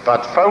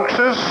 But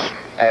folkses,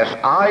 as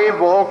I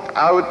walked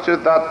out to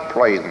that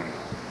plane,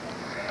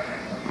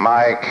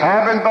 my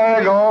cabin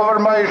bag over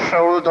my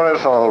shoulder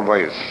as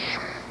always,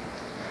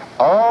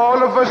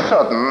 all of a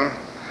sudden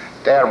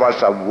there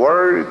was a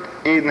word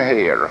in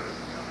here.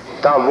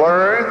 The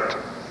word,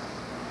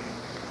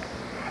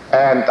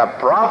 and the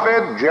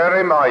prophet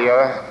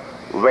Jeremiah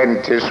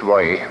went his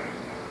way.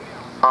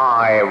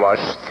 I was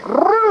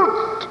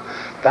thrilled.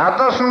 That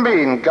doesn't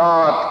mean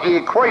God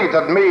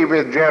equated me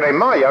with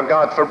Jeremiah,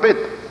 God forbid.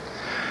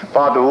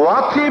 But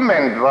what he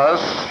meant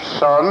was,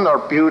 son or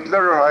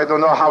Beuttler, I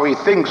don't know how he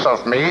thinks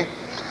of me.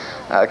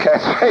 I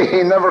can't say,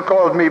 he never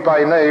called me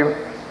by name.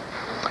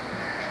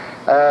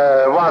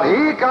 What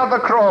he got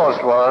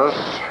across was,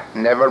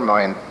 never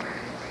mind.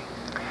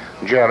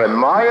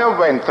 Jeremiah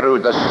went through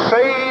the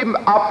same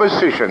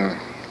opposition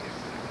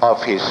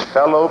of his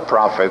fellow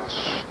prophets.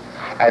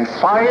 And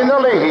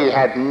finally he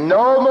had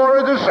no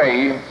more to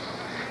say.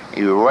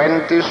 He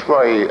went this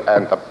way,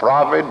 and the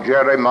prophet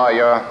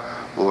Jeremiah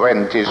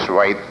went his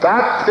way.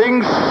 That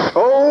thing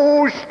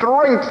so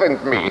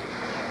strengthened me.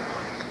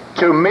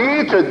 To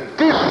me, to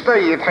this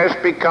day, it has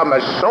become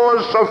a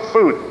source of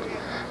food.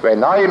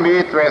 When I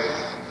meet with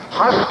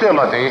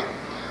hostility,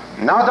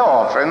 not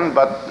often,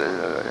 but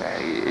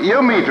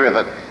you meet with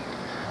it.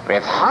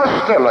 With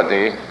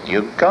hostility,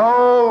 you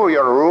go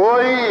your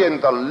way in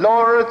the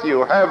Lord,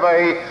 you have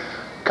a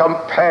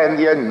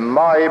companion,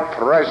 my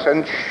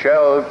presence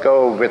shall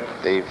go with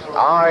thee.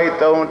 I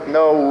don't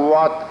know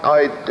what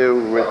I'd do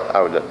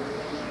without it.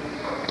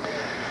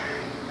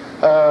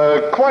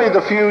 Quite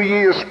a few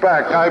years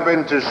back, I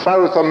went to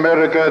South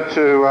America,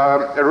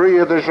 to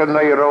Rio de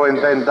Janeiro, and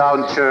then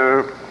down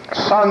to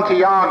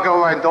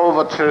Santiago and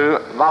over to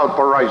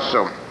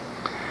Valparaiso.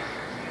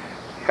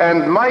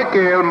 And my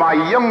girl, my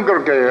younger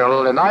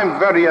girl, and I'm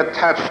very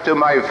attached to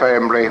my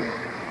family.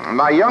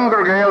 My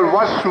younger girl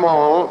was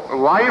small.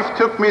 Wife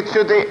took me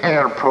to the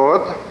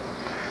airport,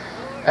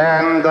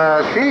 and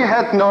she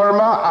had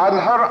Norma on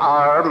her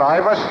arm. I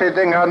was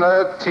sitting on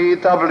a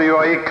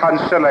TWA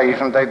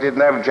Constellation. They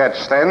didn't have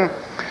jets then.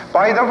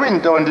 By the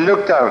window and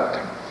looked out.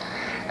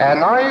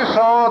 And I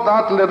saw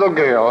that little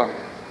girl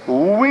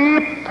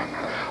weep.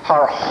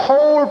 Her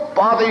whole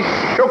body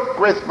shook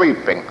with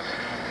weeping.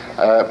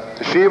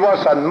 She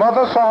was on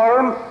Mother's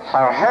arm,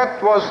 her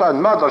head was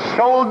on Mother's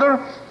shoulder,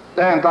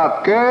 and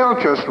that girl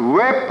just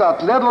wept,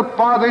 that little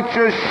body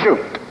just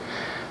shook.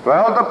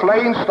 Well, the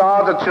plane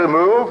started to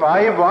move.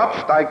 I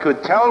watched. I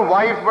could tell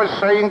wife was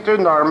saying to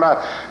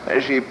Norma,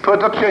 she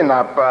put her chin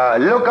up,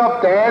 look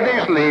up,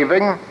 Daddy's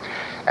leaving.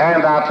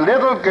 And that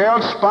little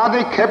girl's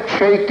body kept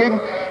shaking.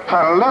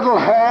 Her little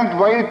hand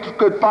waved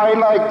goodbye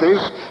like this.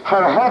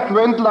 Her head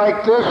went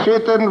like this. She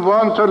didn't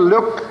want to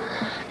look.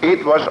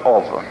 It was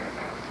awful.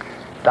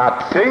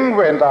 That thing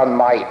went on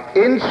my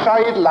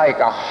inside like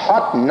a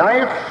hot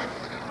knife.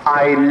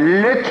 I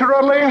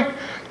literally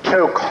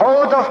took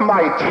hold of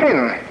my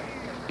chin.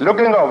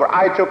 Looking over,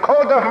 I took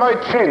hold of my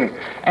chin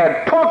and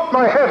poked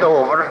my head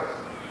over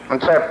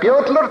and said,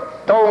 Beuttler,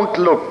 don't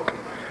look.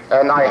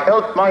 And I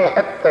held my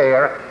head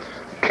there,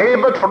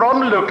 kept it from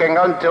looking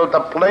until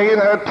the plane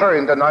had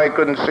turned and I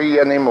couldn't see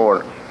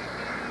anymore.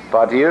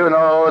 But you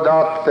know,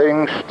 that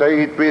thing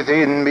stayed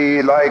within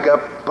me like a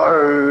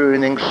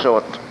burning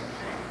soot.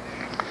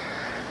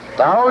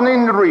 Down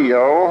in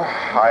Rio,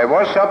 I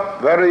was up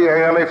very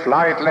early,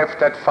 flight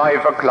left at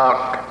 5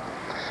 o'clock.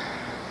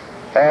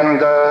 And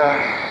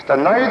the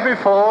night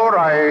before,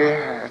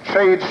 I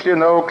changed,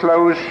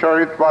 clothes,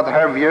 shirt, what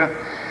have you,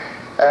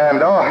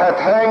 and had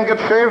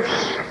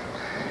handkerchiefs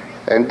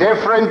and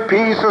different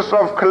pieces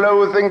of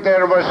clothing.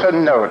 There was a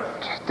note.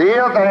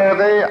 Dear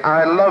Daddy,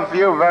 I love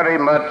you very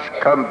much.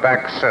 Come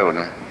back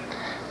soon.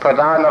 Put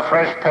on a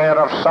fresh pair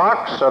of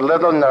socks, a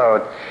little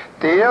note.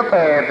 Dear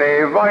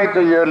Daddy, why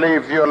do you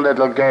leave your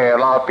little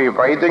girl? I'll be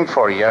waiting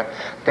for you.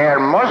 There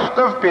must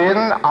have been,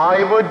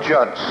 I would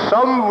judge,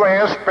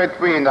 somewhere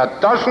between a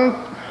dozen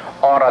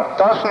or a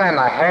dozen and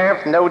a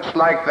half notes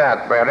like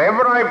that.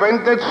 Wherever I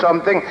went did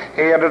something,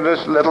 here it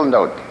is, little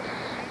note.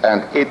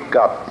 And it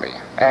got me.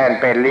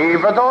 And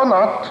believe it or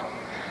not,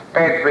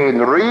 between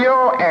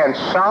Rio and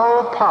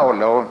Sao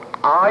Paulo,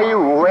 I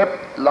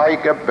wept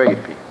like a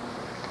baby.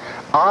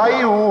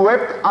 I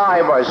wept.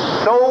 I was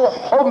so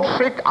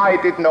homesick, I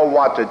didn't know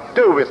what to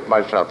do with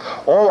myself.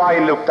 Oh, I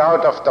looked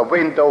out of the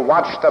window,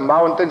 watched the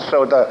mountains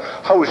so the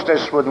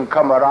hostess wouldn't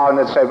come around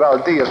and say, well,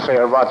 dear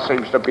sir, what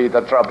seems to be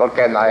the trouble?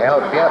 Can I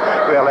help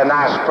you? Will an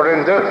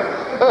aspirin do?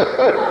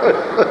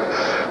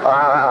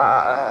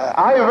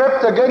 I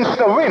wept against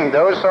the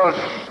window so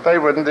they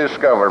wouldn't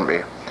discover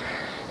me.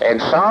 In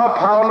Sao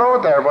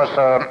Paulo, there was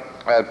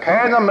a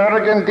Pan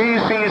American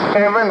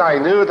DC-7. I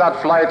knew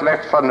that flight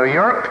left for New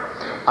York.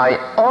 I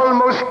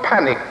almost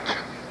panicked.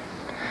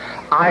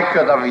 I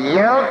could have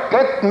yelled,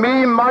 get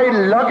me my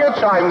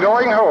luggage, I'm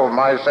going home.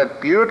 I said,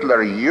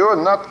 Beuttler, you're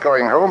not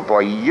going home, boy.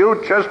 You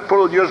just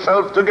pulled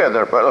yourself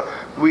together. Well,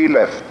 we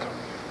left.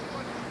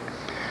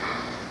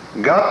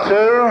 Got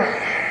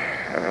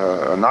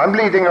to, and I'm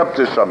leading up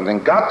to something,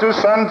 got to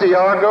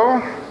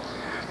Santiago,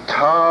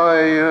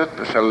 tired. It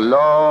was a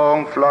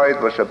long flight,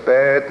 it was a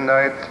bad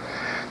night.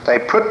 They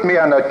put me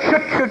on a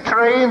choo-choo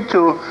train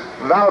to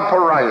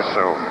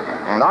Valparaiso.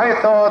 And I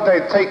thought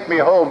they'd take me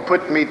home,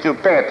 put me to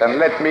bed, and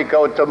let me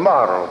go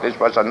tomorrow. This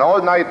was an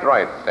all-night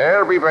ride.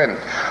 There we went.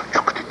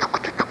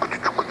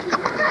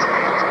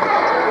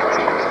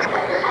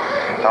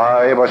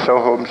 I was so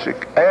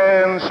homesick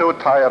and so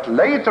tired.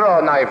 Later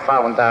on, I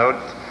found out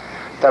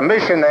the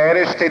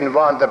missionaries didn't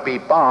want to be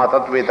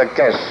bothered with the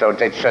guests, so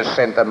they just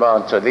sent them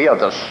on to the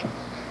others.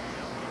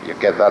 You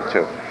get that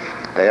too.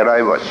 There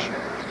I was.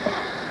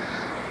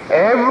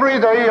 Every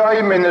day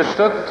I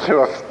ministered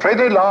to a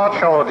pretty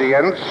large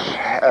audience,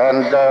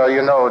 and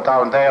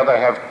down there they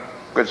have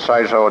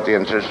good-sized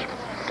audiences.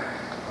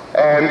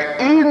 And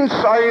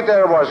inside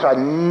there was a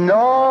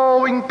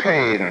gnawing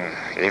pain.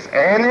 If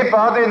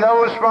anybody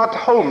knows what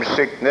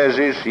homesickness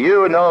is,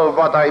 you know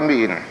what I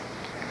mean.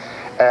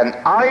 And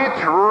I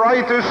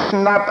tried to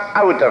snap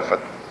out of it,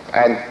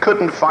 and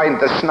couldn't find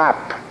the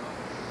snap.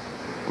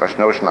 There was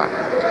no snap.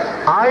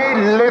 I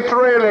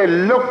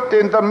literally looked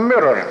in the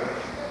mirror.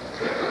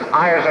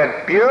 I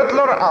said,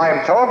 Beuttler,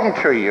 I'm talking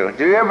to you.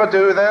 Do you ever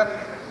do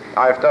that?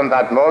 I've done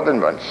that more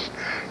than once.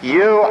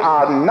 You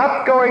are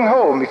not going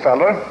home,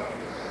 fella.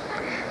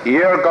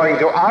 You're going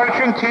to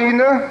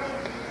Argentina,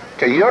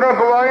 to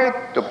Uruguay,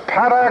 to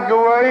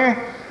Paraguay,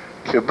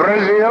 to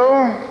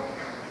Brazil,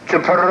 to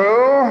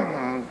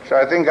Peru. So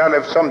I think I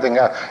left something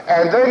out.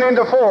 And then in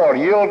the fall,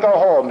 you'll go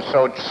home.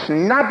 So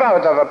snap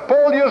out of it,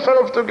 pull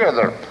yourself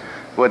together.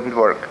 Wouldn't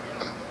work.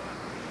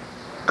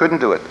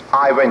 Couldn't do it.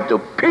 I went to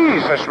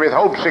pieces with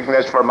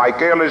homesickness for my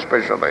girl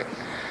especially.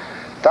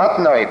 That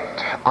night,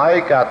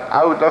 I got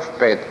out of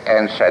bed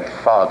and said,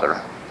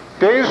 Father,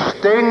 this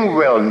thing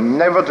will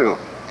never do.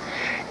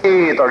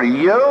 either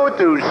you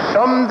do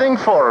something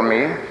for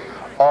me,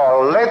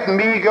 or let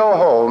me go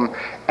home.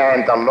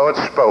 And the Lord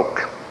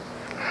spoke,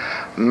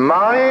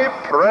 my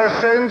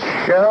presence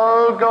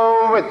shall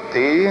go with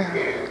thee,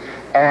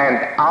 and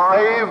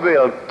I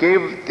will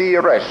give thee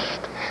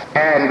rest.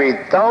 And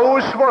with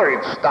those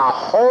words, the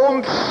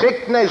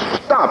homesickness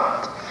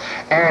stopped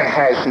and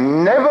has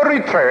never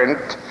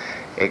returned,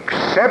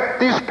 except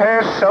this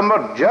past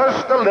summer,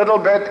 just a little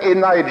bit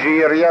in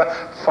Nigeria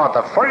for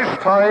the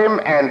first time,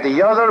 and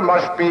the other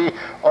must be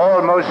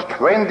almost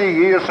 20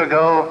 years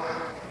ago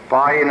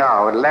by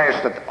now. It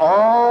lasted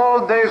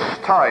all this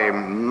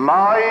time.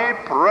 My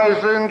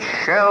presence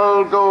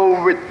shall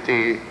go with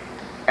thee,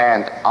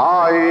 and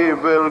I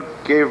will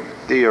give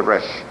thee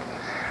rest.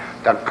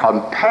 The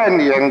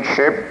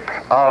companionship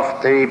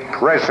of the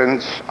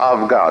presence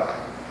of God.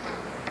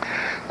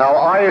 Now,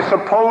 I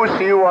suppose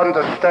you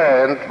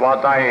understand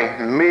what I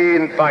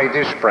mean by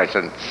this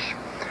presence.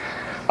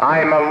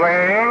 I'm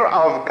aware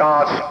of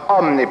God's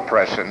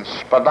omnipresence,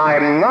 but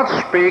I'm not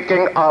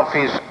speaking of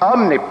his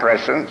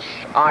omnipresence.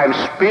 I'm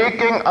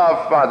speaking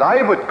of what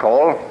I would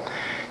call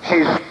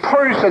his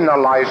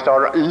personalized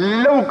or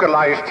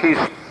localized, his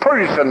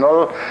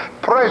personal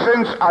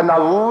presence and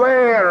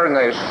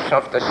awareness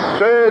of the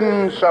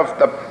sense of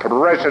the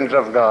presence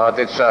of God.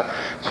 It's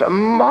a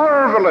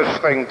marvelous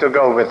thing to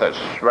go with us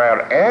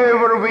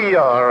wherever we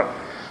are,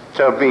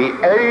 to be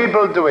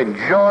able to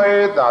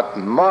enjoy that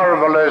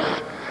marvelous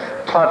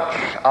touch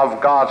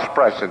of God's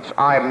presence.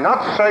 I'm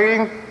not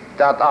saying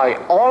that I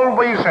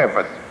always have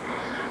it,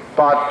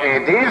 but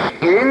it is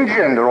in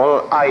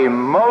general a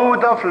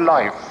mode of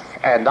life,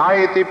 and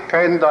I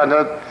depend on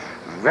it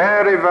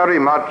very, very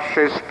much,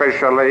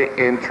 especially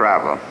in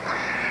travel.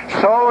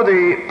 So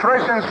the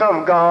presence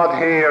of God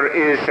here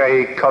is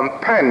a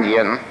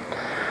companion.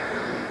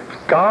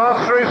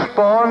 God's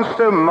response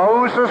to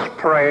Moses'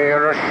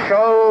 prayer,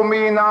 show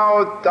me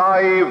now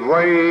thy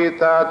way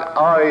that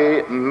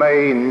I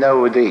may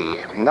know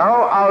thee.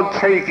 Now I'll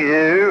take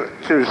you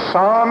to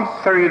Psalm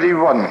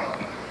 31.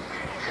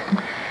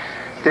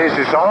 This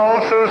is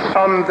also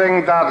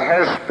something that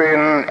has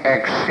been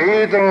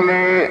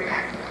exceedingly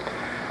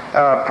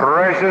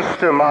precious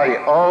to my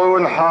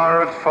own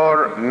heart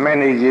for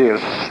many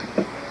years.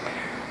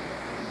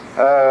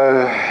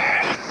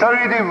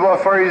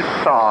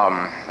 31st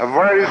Psalm,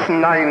 verse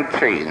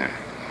 19.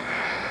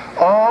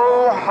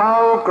 Oh,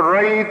 how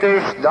great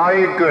is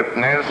thy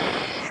goodness,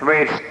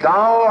 which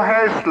thou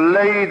hast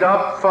laid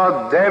up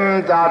for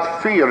them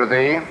that fear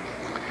thee,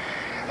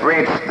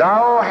 which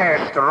thou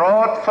hast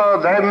wrought for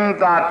them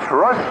that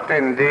trust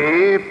in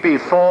thee,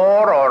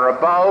 before or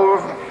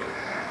above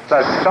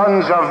the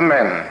sons of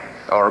men,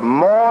 or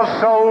more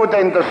so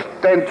than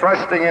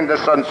trusting in the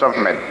sons of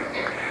men.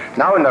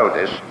 Now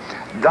notice,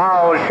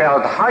 thou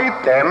shalt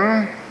hide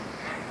them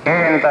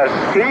in the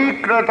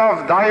secret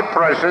of thy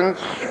presence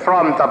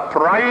from the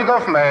pride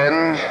of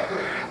men.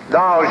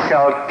 Thou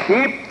shalt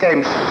keep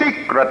them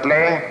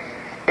secretly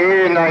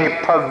in a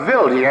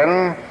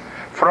pavilion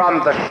from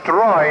the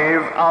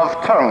strife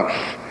of tongues.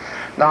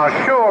 Now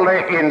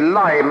surely in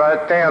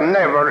Lima there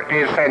never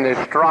is any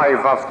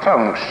strife of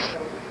tongues.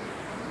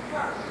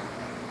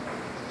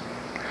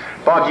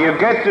 But you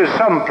get to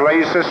some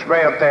places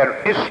where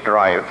there is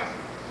strife.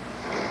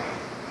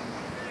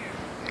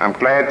 I'm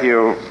glad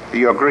you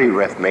agree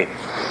with me.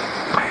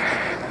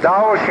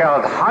 Thou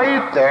shalt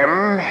hide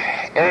them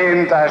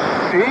in the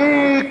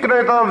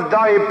secret of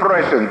thy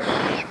presence.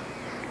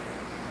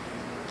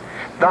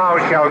 Thou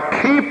shalt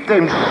keep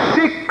them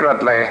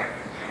secretly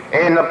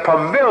in a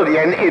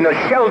pavilion, in a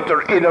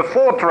shelter, in a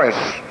fortress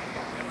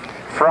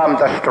from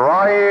the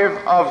strife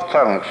of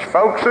tongues.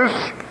 Folks,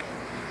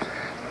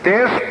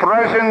 this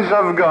presence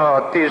of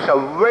God, this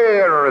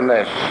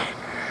awareness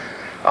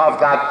of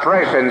that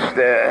presence,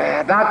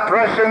 that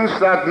presence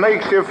that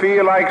makes you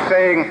feel like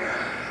saying,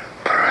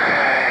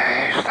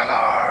 praise the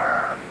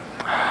Lord.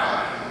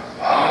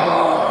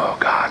 Oh,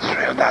 God's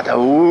real. That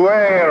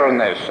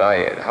awareness,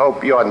 I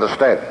hope you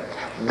understand.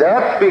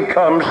 That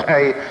becomes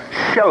a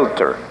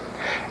shelter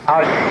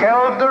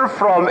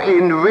from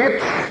in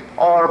which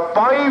or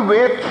by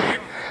which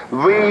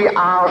we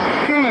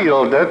are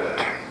shielded,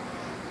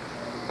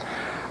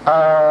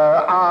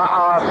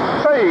 are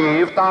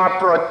saved, are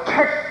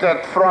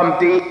protected from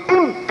the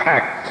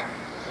impact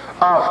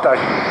of the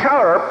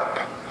sharp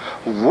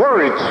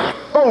words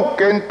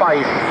spoken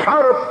by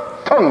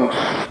sharp tongues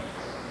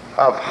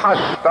of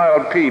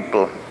hostile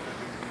people.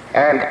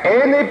 And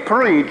any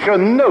preacher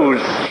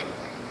knows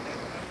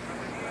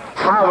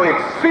how it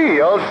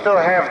feels to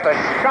have the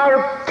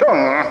sharp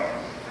tongue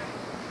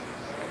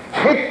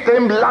hit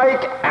them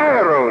like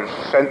arrows,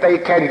 and they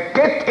can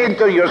get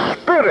into your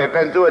spirit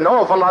and do an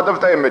awful lot of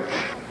damage.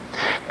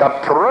 The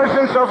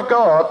presence of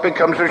God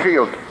becomes a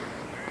shield.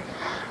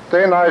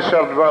 Then I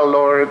said, well,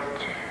 Lord,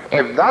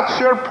 if that's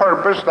your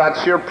purpose,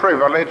 that's your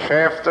privilege,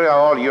 after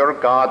all, you're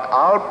God,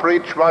 I'll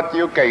preach what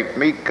you gave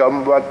me,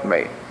 come what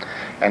may.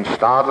 And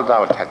started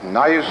out, had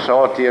nice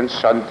audience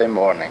Sunday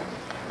morning.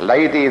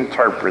 Lady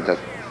interpreted.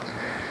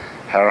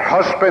 Her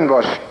husband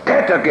was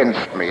dead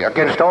against me,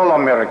 against all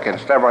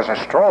Americans. There was a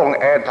strong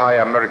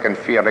anti-American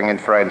feeling in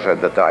France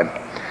at the time.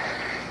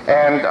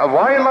 And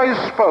while I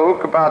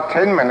spoke about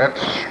 10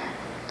 minutes,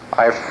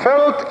 I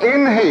felt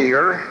in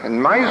here, in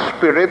my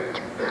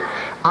spirit,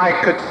 I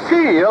could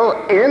feel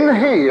in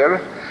here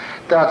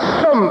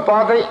that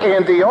somebody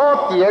in the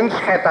audience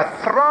had a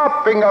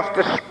throbbing of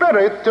the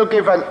spirit to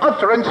give an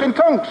utterance in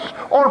tongues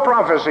or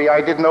prophecy,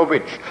 I didn't know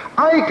which.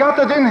 I got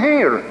it in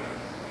here.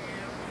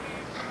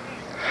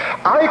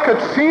 I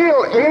could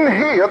feel in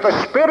here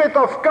the Spirit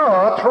of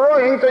God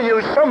trying to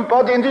use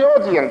somebody in the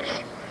audience.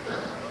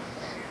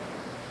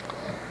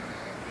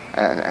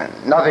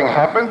 And nothing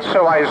happened,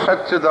 so I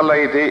said to the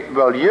lady,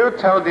 will you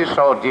tell this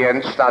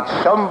audience that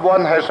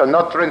someone has an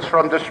utterance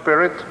from the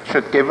Spirit,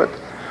 should give it?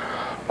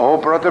 Oh,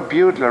 Brother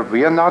Beuttler,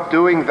 we are not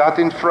doing that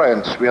in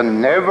France. We are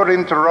never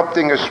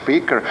interrupting a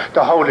speaker.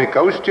 The Holy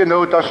Ghost, you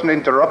know, doesn't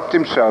interrupt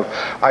himself.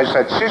 I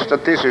said, sister,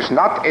 this is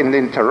not an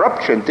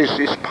interruption. This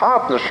is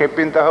partnership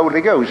in the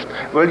Holy Ghost.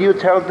 Will you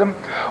tell them?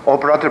 Oh,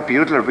 Brother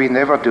Beuttler, we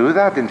never do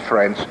that in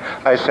France.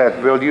 I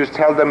said, will you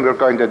tell them we're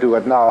going to do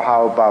it now?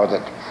 How about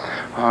it?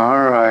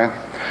 All right.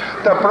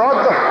 The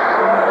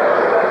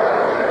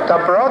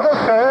brother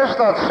says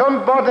that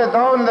somebody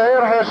down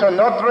there has an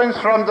utterance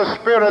from the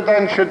Spirit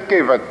and should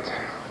give it.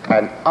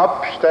 And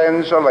up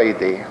stands a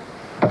lady,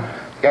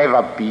 gave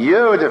a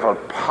beautiful,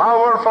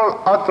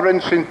 powerful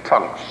utterance in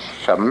tongues.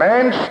 A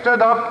man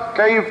stood up,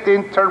 gave the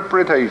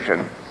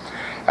interpretation.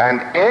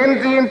 And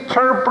in the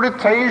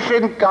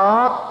interpretation,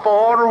 God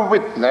bore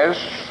witness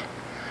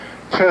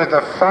to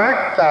the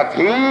fact that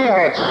he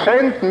had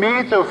sent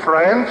me to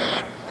France.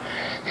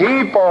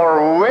 He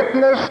bore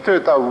witness to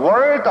the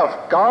word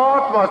of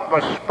God, what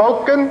was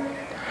spoken,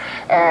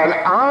 and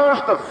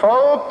asked the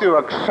folk to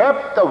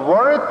accept the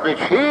word which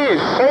he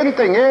is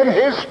sending in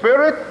his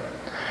Spirit.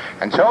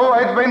 And so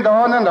it went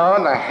on and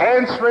on. The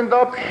hands went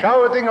up,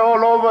 shouting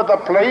all over the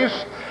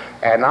place,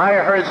 and I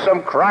heard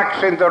some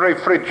cracks in the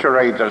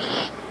refrigerators.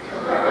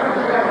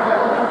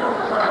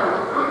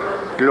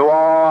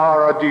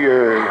 Gloire à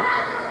Dieu.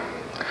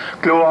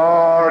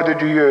 Gloire de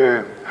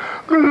Dieu.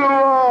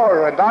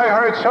 Gloire. And I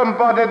heard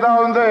somebody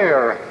down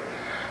there.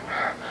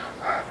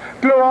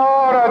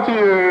 Gloire à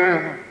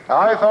Dieu.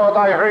 I thought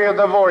I heard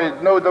the voice,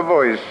 know the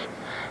voice.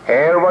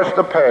 Here was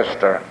the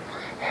pastor.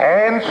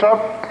 Hands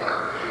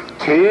up,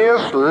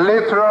 tears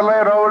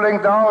literally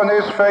rolling down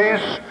his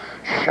face,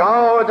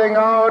 shouting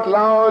out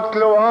loud,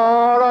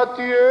 Gloire à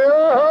Dieu,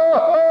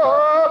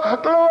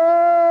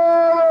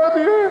 Gloire à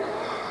Dieu.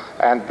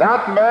 And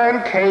that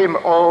man came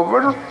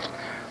over,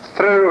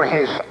 threw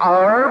his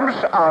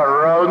arms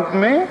around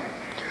me,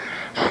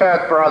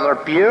 said, Brother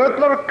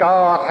Beuttler,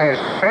 God has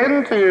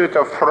sent you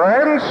to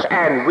France,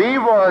 and we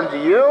want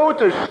you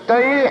to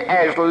stay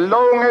as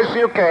long as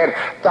you can.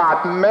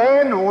 That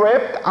man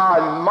wept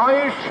on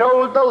my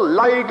shoulder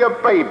like a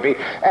baby,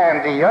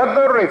 and the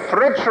other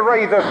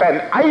refrigerators and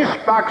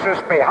ice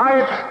boxes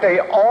behind, they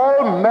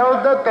all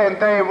melted, and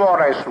they were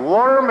as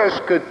warm as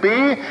could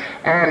be.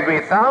 And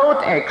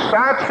without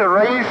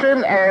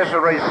exaggeration, as a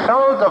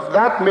result of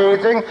that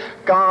meeting,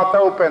 God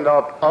opened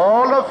up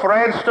all of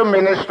France to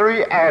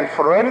ministry, and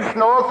French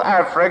North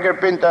Africa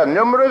been done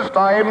numerous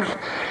times,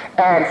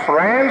 and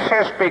France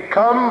has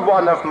become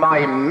one of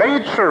my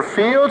major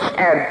fields.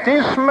 And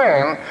this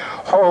man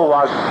who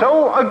was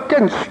so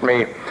against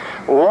me,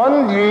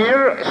 one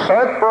year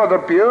said, Brother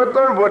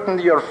Beuttler,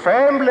 wouldn't your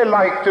family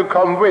like to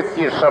come with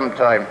you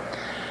sometime?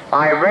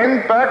 I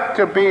went back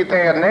to be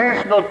their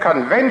national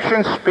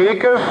convention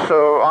speaker,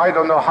 so I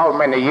don't know how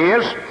many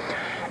years,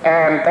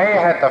 and they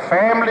had the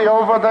family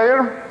over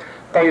there.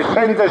 They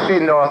sent us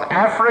in North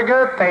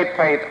Africa. They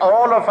paid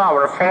all of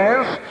our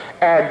fares.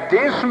 And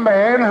this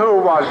man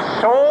who was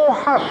so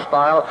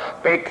hostile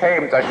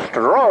became the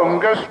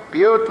strongest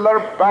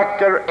Beuttler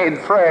backer in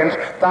France.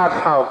 That's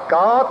how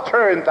God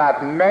turned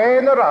that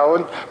man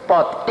around.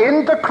 But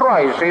in the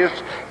crisis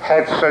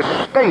had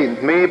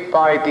sustained me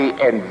by the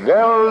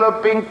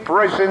enveloping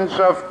presence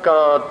of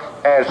God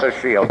as a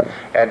shield.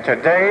 And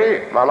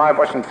today, while I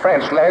was in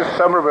France last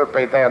summer, we'll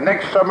be there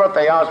next summer.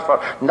 They asked for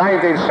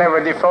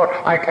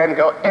 1974. I can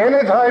go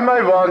anytime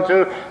I want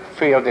to.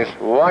 Field is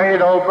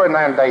wide open,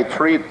 and they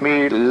treat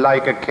me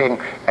like a king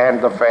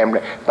and the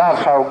family.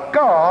 That's how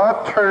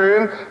God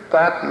turned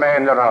that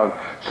man around.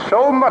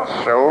 So much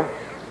so,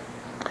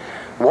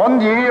 one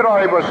year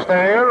I was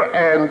there,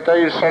 and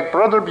they said,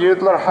 Brother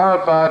Beuttler,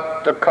 how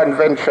about the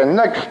convention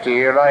next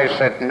year? I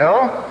said,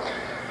 no.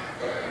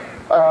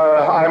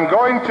 I'm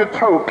going to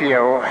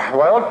Tokyo.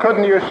 Well,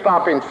 couldn't you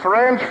stop in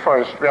France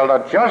first? We'll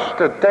adjust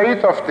the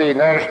date of the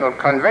national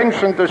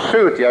convention to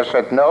suit you. I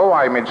said, no,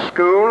 I'm in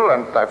school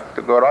and I have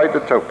to go right to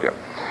Tokyo.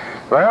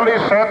 Well, he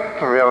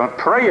said, we'll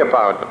pray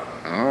about it.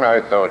 I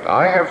thought,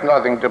 I have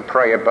nothing to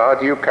pray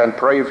about. You can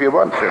pray if you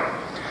want to.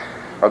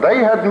 Well, they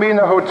had me in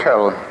a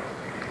hotel.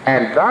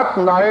 And that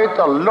night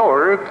the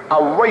Lord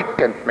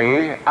awakened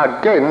me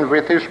again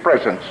with his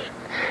presence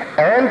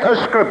and a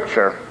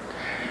scripture.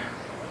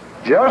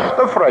 Just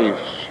a phrase.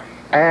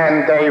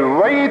 And they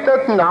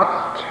waited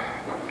not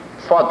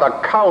for the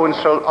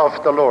counsel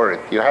of the Lord.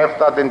 You have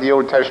that in the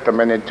Old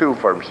Testament in two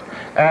forms.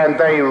 And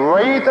they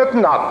waited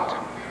not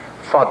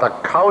for the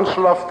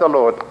counsel of the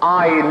Lord.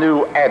 I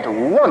knew at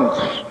once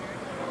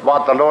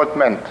what the Lord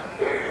meant.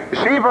 You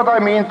see what I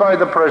mean by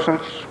the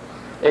presence?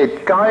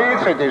 It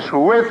guides, it is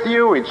with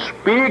you, it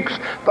speaks.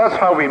 That's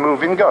how we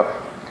move in God.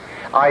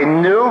 I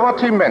knew what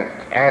he meant,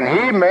 and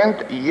he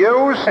meant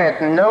you said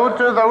no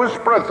to those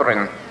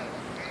brethren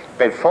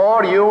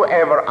before you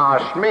ever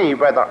asked me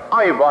whether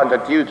I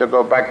wanted you to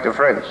go back to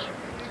France.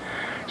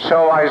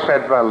 So I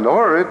said, well,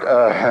 Lord,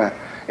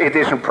 it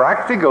isn't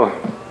practical.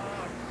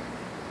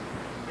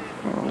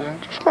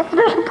 It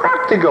isn't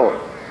practical.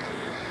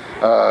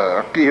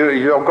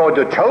 You go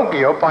to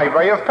Tokyo by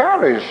way of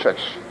Paris.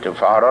 It's too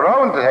far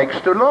around, it takes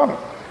too long.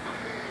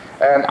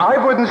 And I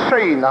wouldn't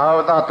say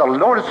now that the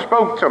Lord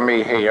spoke to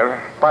me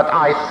here, but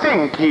I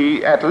think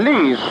he at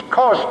least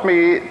caused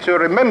me to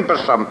remember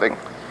something.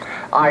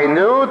 I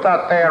knew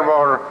that there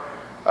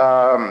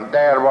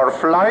were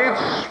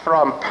flights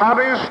from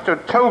Paris to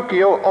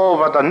Tokyo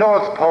over the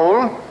North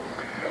Pole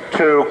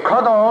to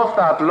cut off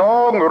that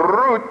long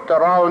route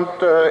around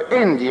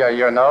India,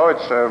 you know.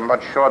 It's a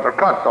much shorter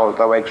cut,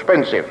 although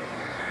expensive.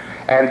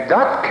 And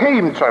that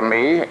came to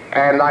me,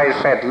 and I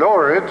said,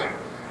 Lord,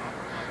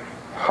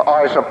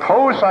 I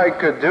suppose I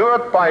could do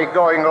it by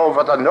going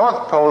over the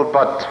North Pole,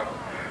 but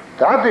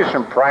that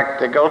isn't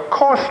practical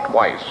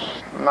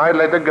cost-wise. And I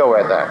let it go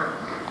at that.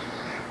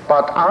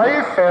 But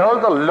I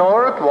felt the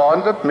Lord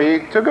wanted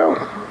me to go.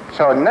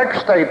 So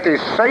next day,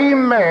 this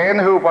same man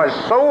who was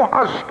so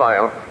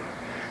hostile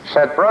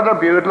said, Brother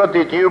Beuttler,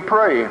 did you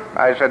pray?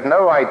 I said,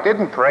 no, I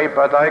didn't pray,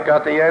 but I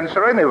got the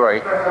answer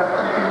anyway.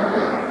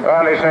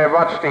 Well, he said,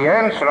 what's the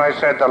answer? I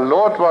said, the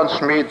Lord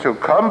wants me to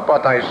come,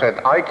 but I said,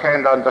 I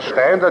can't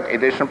understand it.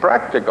 It isn't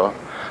practical.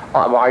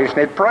 Why isn't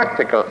it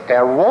practical?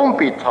 There won't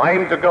be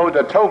time to go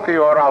to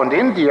Tokyo around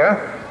India,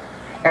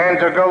 and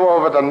to go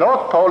over the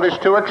North Pole is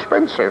too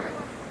expensive.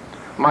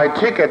 My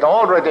ticket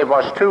already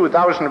was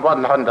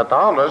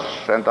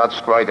 $2,100, and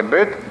that's quite a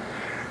bit.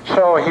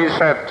 So he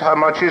said, how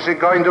much is it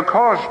going to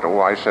cost?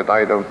 Oh, I said,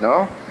 I don't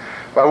know.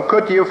 Well,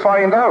 could you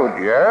find out?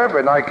 Yeah,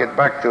 when I get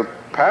back to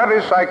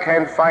Paris, I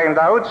can't find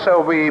out.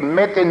 So we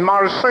met in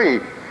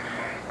Marseille.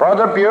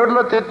 Brother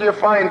Beuttler, did you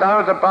find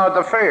out about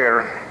the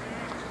fare?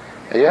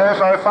 Yes,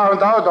 I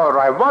found out all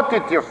right. What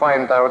did you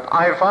find out?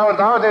 I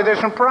found out it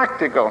isn't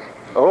practical.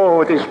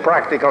 Oh, these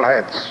practical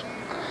heads.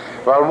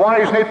 Well, why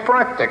isn't it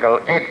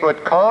practical? It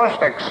would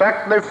cost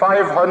exactly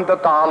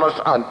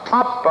 $500 on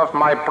top of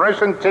my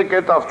present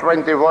ticket of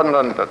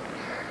 $2,100.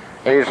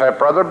 He said,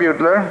 Brother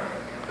Beuttler,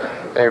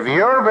 if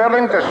you're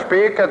willing to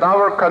speak at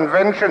our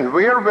convention,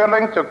 we're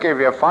willing to give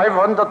you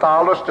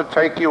 $500 to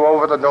take you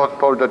over the North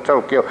Pole to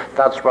Tokyo.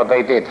 That's what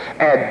they did.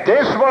 And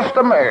this was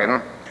the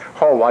man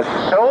who was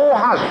so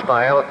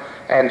hostile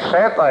and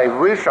said, I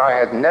wish I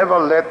had never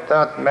let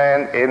that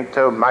man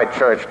into my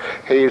church.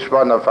 He is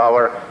one of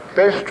our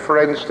best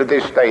friends to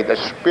this day. The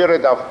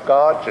Spirit of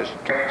God just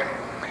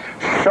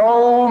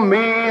show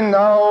me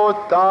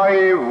now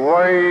thy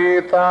way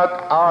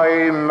that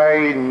I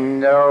may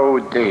know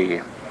thee.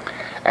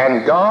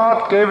 And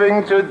God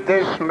giving to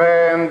this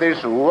man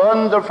this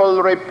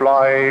wonderful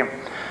reply,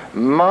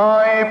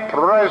 my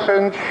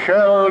presence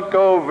shall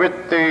go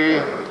with thee,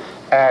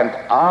 and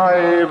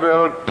I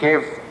will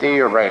give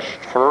thee rest.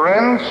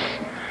 Friends,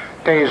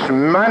 this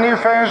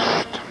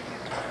manifest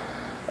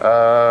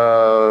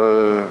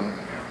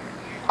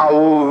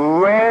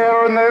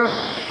awareness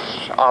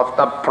of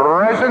the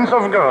presence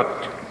of God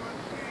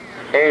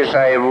is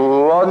a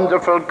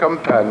wonderful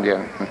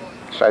companion,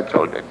 as I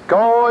told you,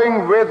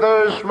 going with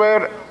us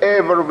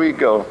wherever we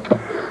go.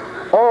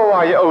 Oh,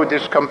 I owe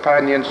this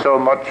companion so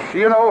much.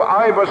 You know,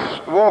 I was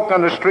walking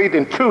on the street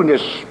in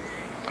Tunis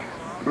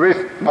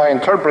with my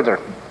interpreter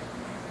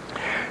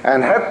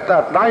and had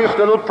that nice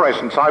little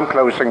presence. I'm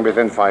closing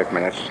within 5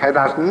 minutes. Had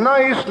that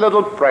nice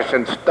little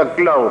presence, the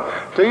glow.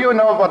 Do you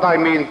know what I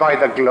mean by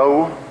the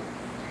glow?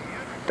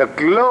 The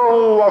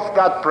glow of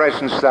that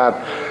presence that,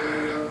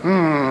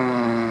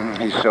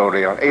 is so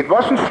real. It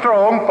wasn't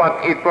strong,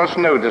 but it was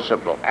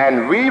noticeable.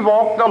 And we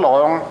walked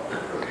along,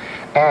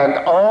 and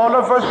all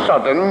of a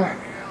sudden,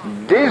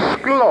 this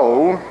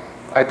glow,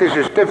 this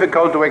is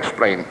difficult to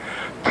explain,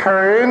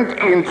 turned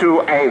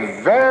into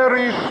a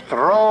very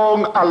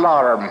strong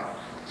alarm.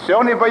 It's the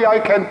only way I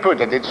can put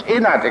it. It's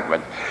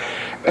inadequate.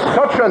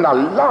 Such an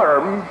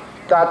alarm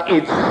that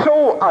it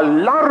so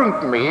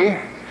alarmed me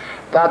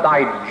that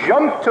I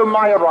jumped to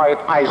my right.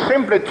 I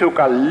simply took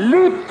a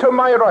leap to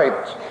my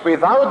right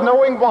without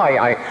knowing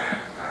why.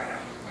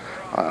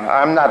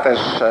 I'm not as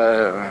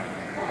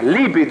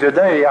leapy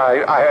today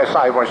as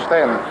I was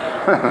then.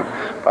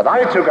 But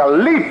I took a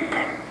leap,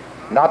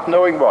 not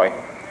knowing why.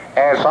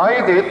 As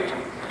I did,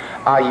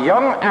 a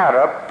young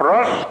Arab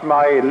brushed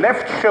my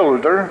left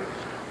shoulder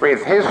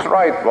with his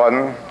right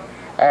one,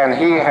 and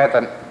he had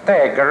a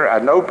dagger,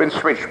 an open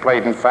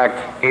switchblade in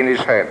fact, in his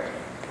hand.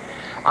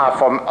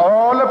 From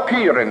all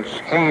appearance,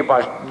 he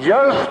was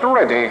just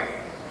ready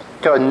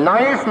to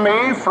knife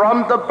me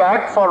from the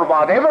back for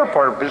whatever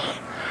purpose,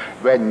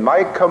 when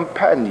my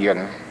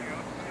companion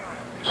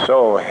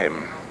saw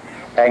him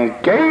and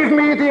gave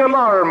me the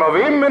alarm of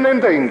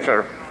imminent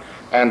danger,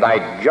 and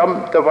I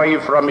jumped away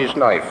from his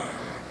knife.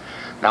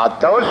 Now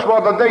those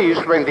were the days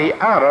when the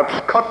Arabs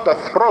cut the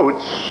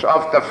throats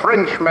of the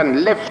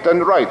Frenchmen left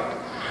and right.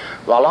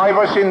 While I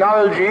was in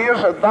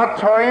Algiers at that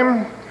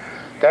time,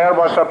 there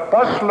was a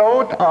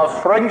busload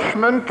of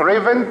Frenchmen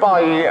driven by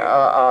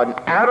an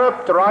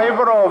Arab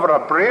driver over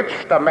a bridge.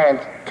 The man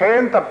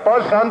turned the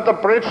bus on the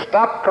bridge,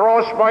 stopped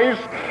crosswise.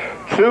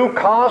 2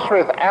 cars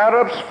with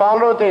Arabs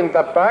followed in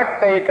the back.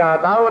 They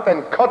got out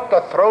and cut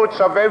the throats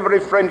of every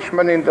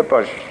Frenchman in the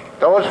bus.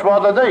 Those were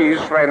the days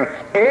when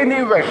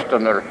any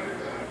Westerner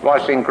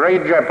was in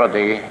great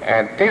jeopardy,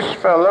 and this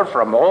fellow,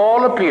 from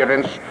all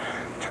appearance,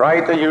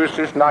 tried to use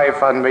his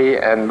knife on me,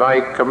 and my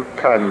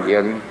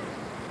companion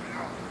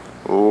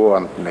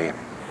warned me.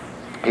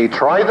 He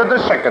tried it a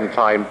second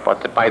time,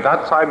 but by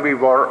that time we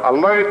were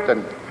alert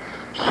and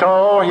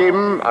saw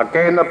him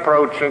again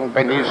approaching.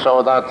 When he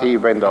saw that, he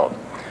went on.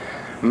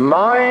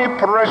 My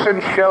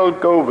presence shall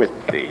go with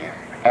thee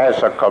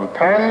as a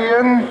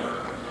companion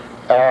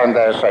and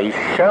as a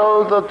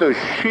shelter to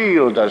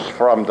shield us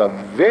from the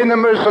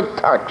venomous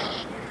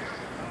attacks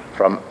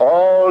from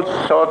all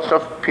sorts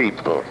of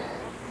people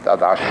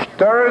that are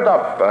stirred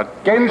up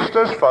against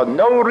us for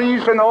no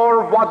reason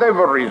or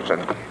whatever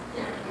reason.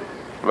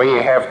 We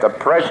have the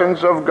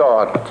presence of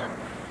God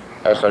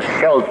as a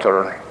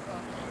shelter,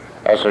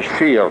 as a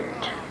shield,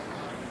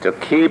 to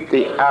keep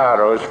the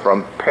arrows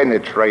from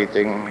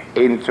penetrating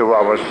into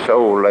our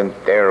soul and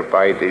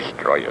thereby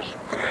destroy us.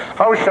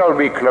 How shall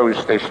we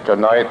close this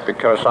tonight?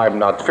 Because I'm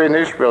not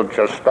finished, we'll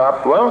just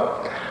stop.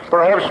 Well,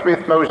 perhaps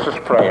with Moses'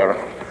 prayer.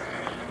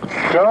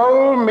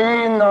 Show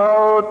me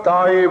now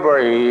thy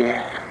way,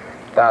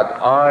 that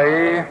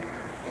I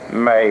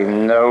may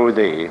know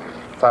thee.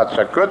 That's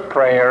a good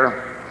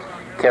prayer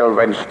till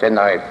Wednesday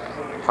night.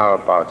 How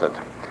about it?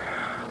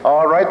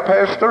 All right,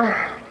 Pastor.